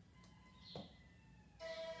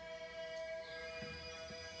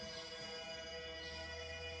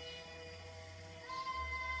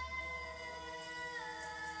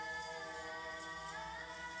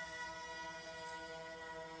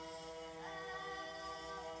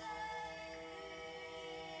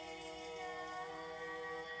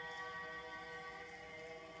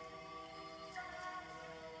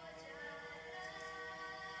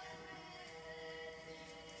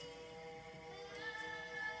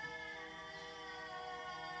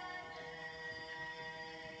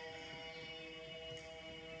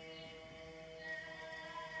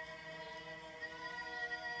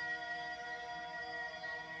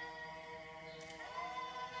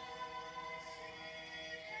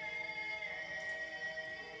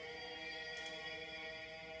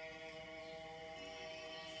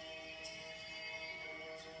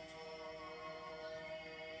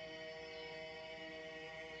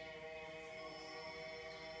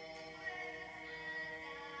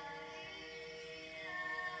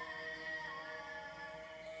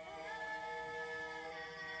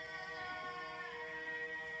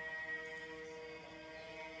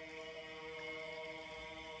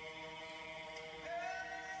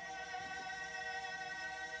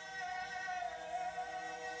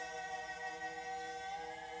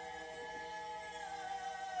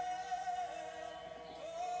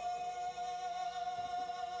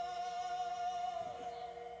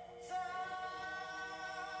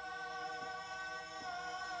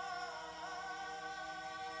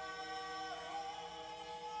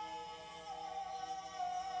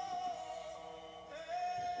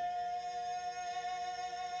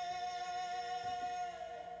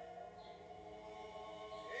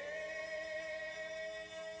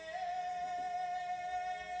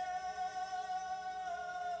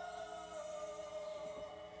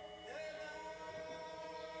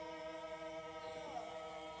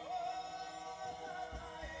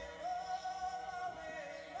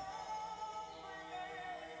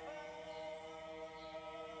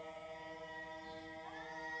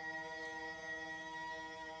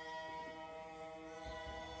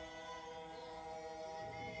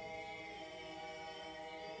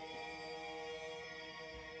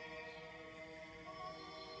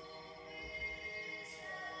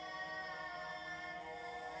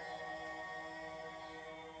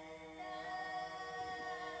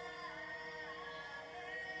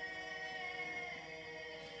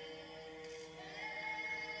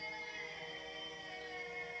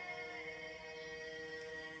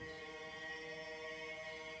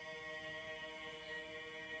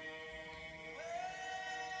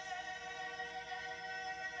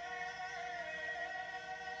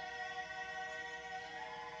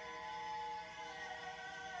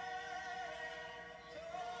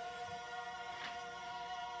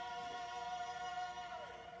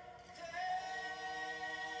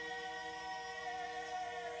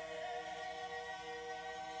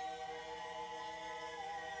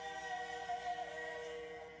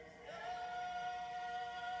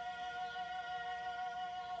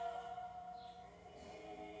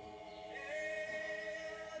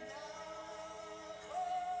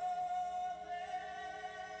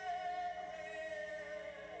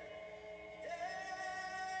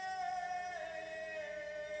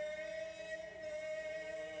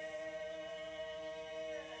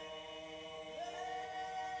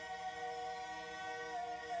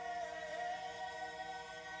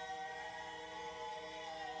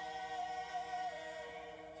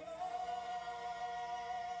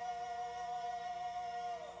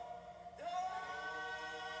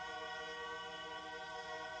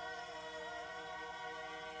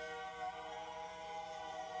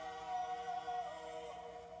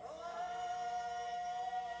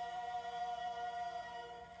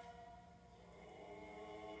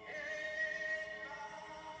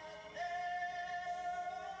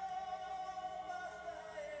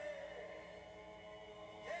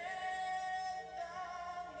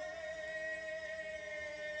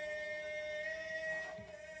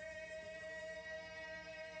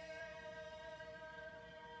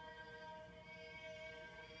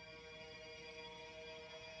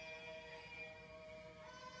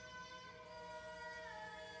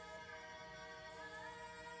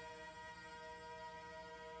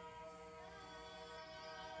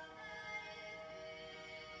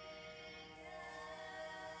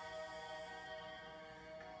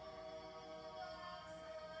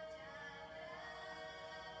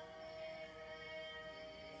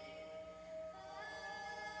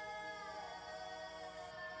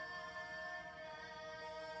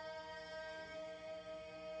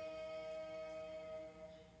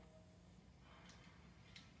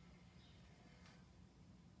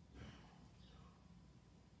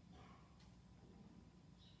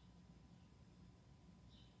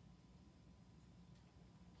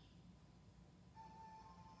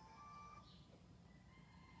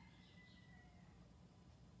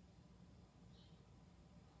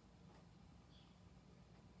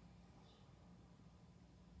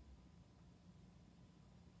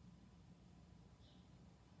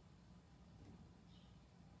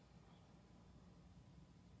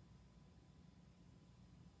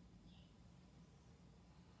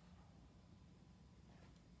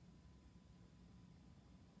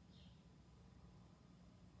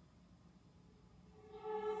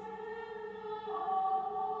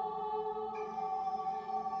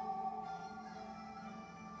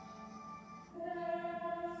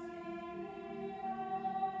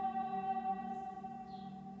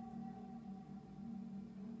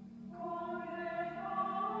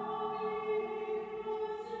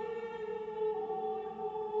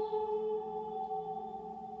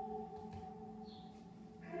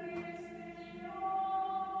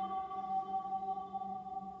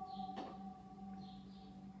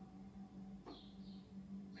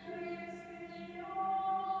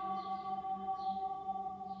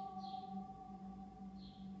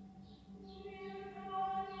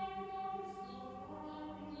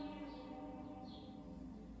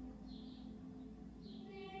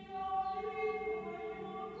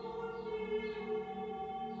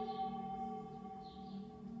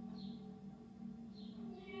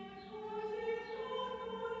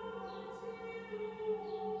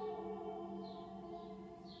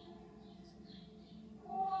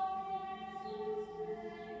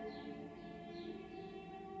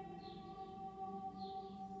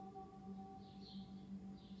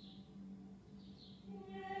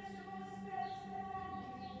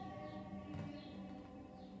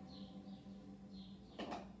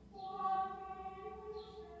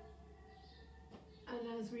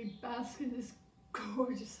 as we bask in this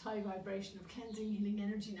gorgeous high vibration of cleansing, healing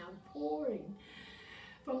energy now pouring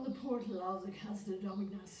from the portal of the Casa de Dom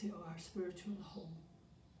Ignacio, our spiritual home,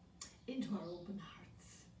 into our open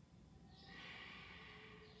hearts.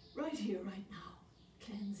 Right here, right now,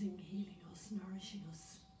 cleansing, healing us, nourishing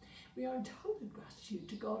us. We are in total gratitude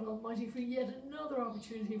to God Almighty for yet another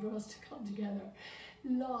opportunity for us to come together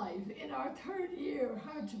live in our 3rd year,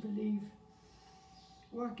 hard to believe,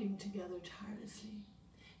 working together tirelessly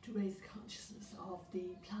to raise the consciousness of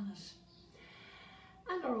the planet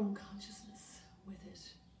and our own consciousness with it,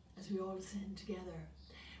 as we all ascend together,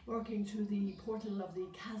 working through the portal of the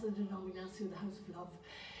Casa de Dom Ignacio, the House of Love,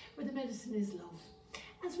 where the medicine is love.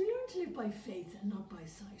 As we learn to live by faith and not by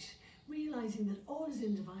sight, realizing that all is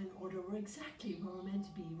in divine order, we're exactly where we're meant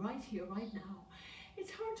to be, right here, right now.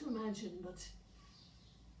 It's hard to imagine, but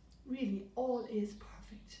really all is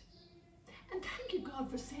perfect. And thank you, God,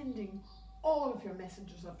 for sending all of your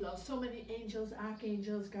messengers of love. So many angels,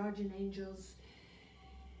 archangels, guardian angels,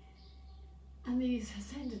 and these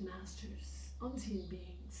ascended masters, unseen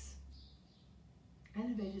beings,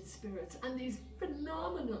 elevated spirits, and these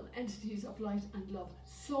phenomenal entities of light and love.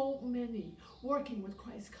 So many working with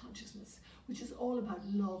Christ consciousness, which is all about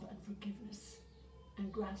love and forgiveness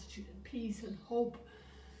and gratitude and peace and hope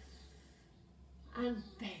and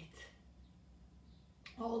faith.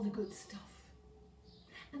 All the good stuff.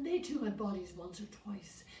 And they too had bodies once or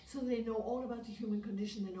twice, so they know all about the human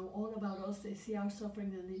condition, they know all about us, they see our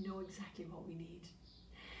suffering, and they know exactly what we need.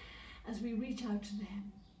 As we reach out to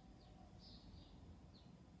them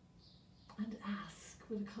and ask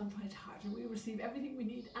with a contrite heart, and we receive everything we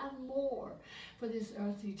need and more for this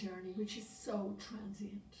earthly journey, which is so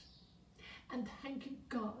transient. And thank you,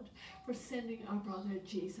 God, for sending our brother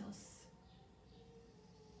Jesus,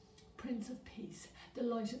 Prince of Peace, the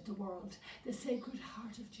light of the world, the Sacred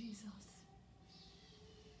Heart of Jesus,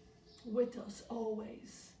 with us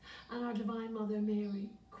always, and our Divine Mother Mary,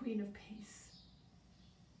 Queen of Peace.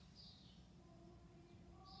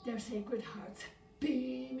 Their sacred hearts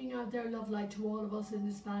beaming out their love light to all of us in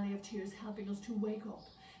this valley of tears, helping us to wake up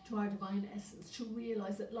to our divine essence, to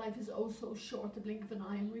realize that life is oh so short, the blink of an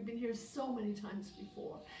eye, and we've been here so many times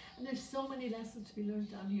before, and there's so many lessons to be learned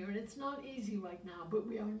down here, and it's not easy right now, but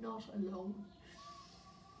we are not alone.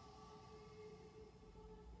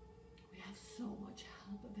 We have so much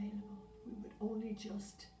help available. We would only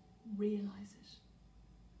just realize it.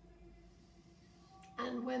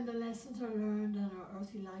 And when the lessons are learned and our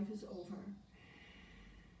earthly life is over,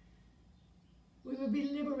 we will be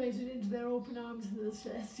liberated into their open arms in the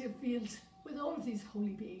celestial fields with all of these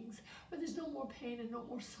holy beings, where there's no more pain and no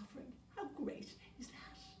more suffering. How great is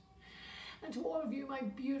that? And to all of you, my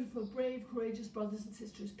beautiful, brave, courageous brothers and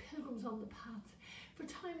sisters, pilgrims on the path, for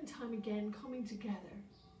time and time again coming together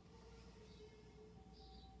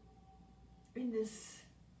in this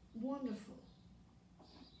wonderful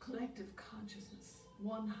collective consciousness,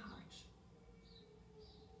 one heart.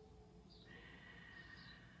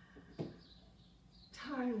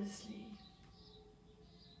 Tirelessly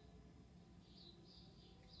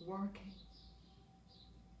working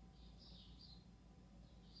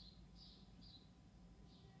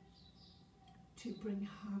to bring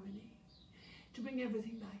harmony, to bring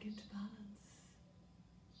everything back into balance.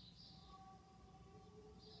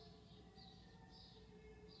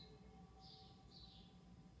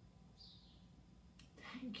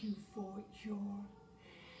 Thank you for your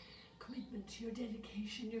commitment, your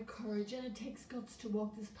dedication, your courage, and it takes guts to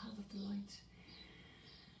walk this path of the light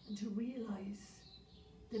and to realize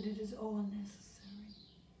that it is all necessary,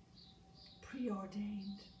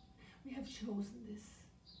 preordained. We have chosen this.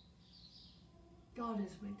 God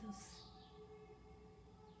is with us.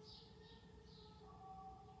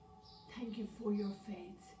 Thank you for your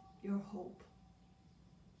faith, your hope,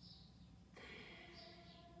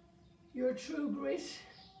 your true grit,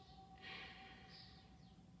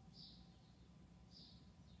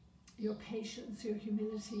 your patience, your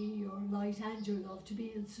humility, your light and your love to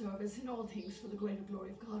be in service in all things for the greater glory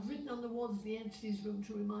of God, written on the walls of the entity's room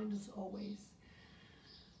to remind us always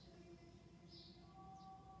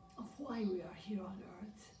of why we are here on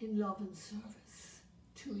earth, in love and service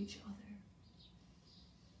to each other,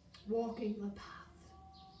 walking the path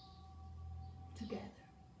together.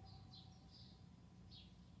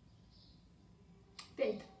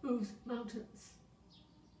 Faith moves mountains.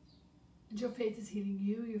 And your faith is healing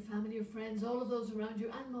you, your family, your friends, all of those around you,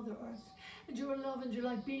 and Mother Earth. And your love and your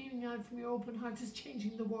light beaming out from your open hearts is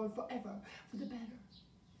changing the world forever for the better.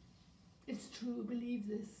 It's true, believe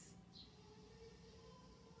this.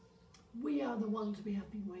 We are the ones we have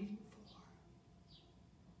been waiting for.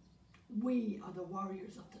 We are the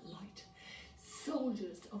warriors of the light,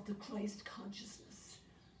 soldiers of the Christ consciousness.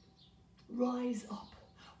 Rise up.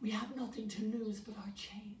 We have nothing to lose but our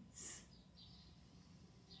chains.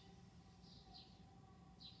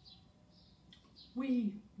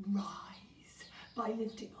 We rise by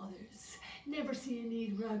lifting others. Never see a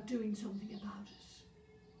need without doing something about it.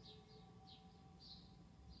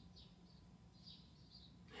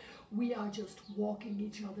 We are just walking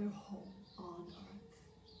each other home on earth.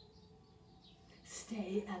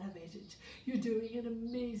 Stay elevated. You're doing an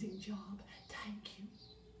amazing job. Thank you.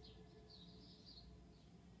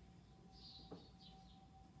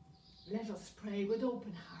 Let us pray with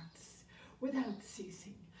open hearts, without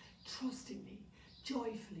ceasing, trustingly,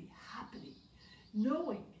 joyfully, happily,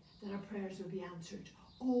 knowing that our prayers will be answered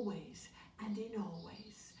always and in all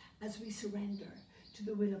ways as we surrender to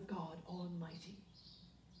the will of God Almighty.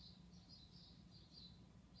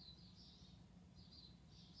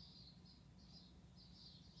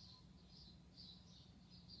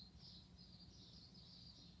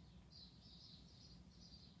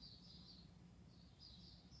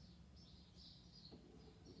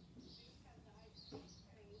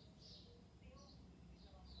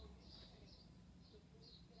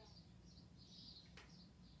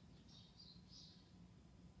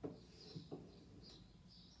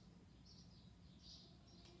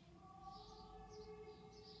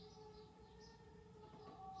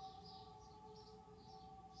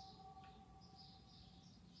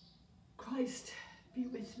 Christ be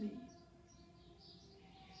with me.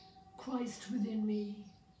 Christ within me.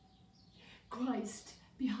 Christ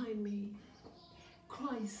behind me.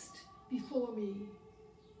 Christ before me.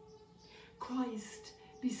 Christ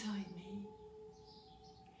beside me.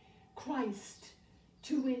 Christ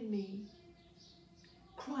to win me.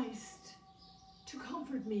 Christ to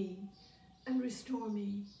comfort me and restore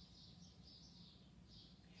me.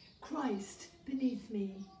 Christ beneath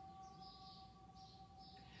me.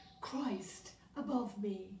 Christ above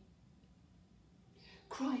me.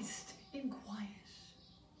 Christ in quiet.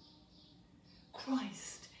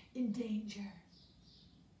 Christ in danger.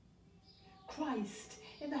 Christ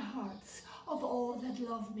in the hearts of all that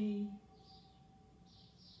love me.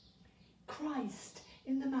 Christ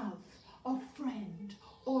in the mouth of friend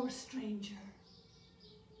or stranger.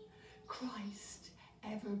 Christ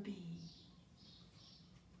ever be.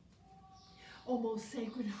 O most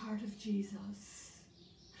sacred heart of Jesus,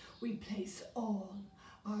 we place all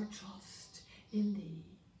our trust in thee.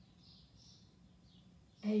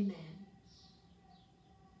 Amen.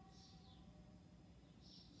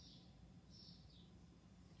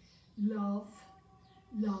 Love,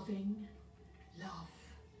 loving, love.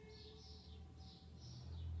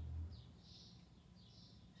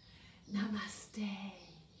 Namaste.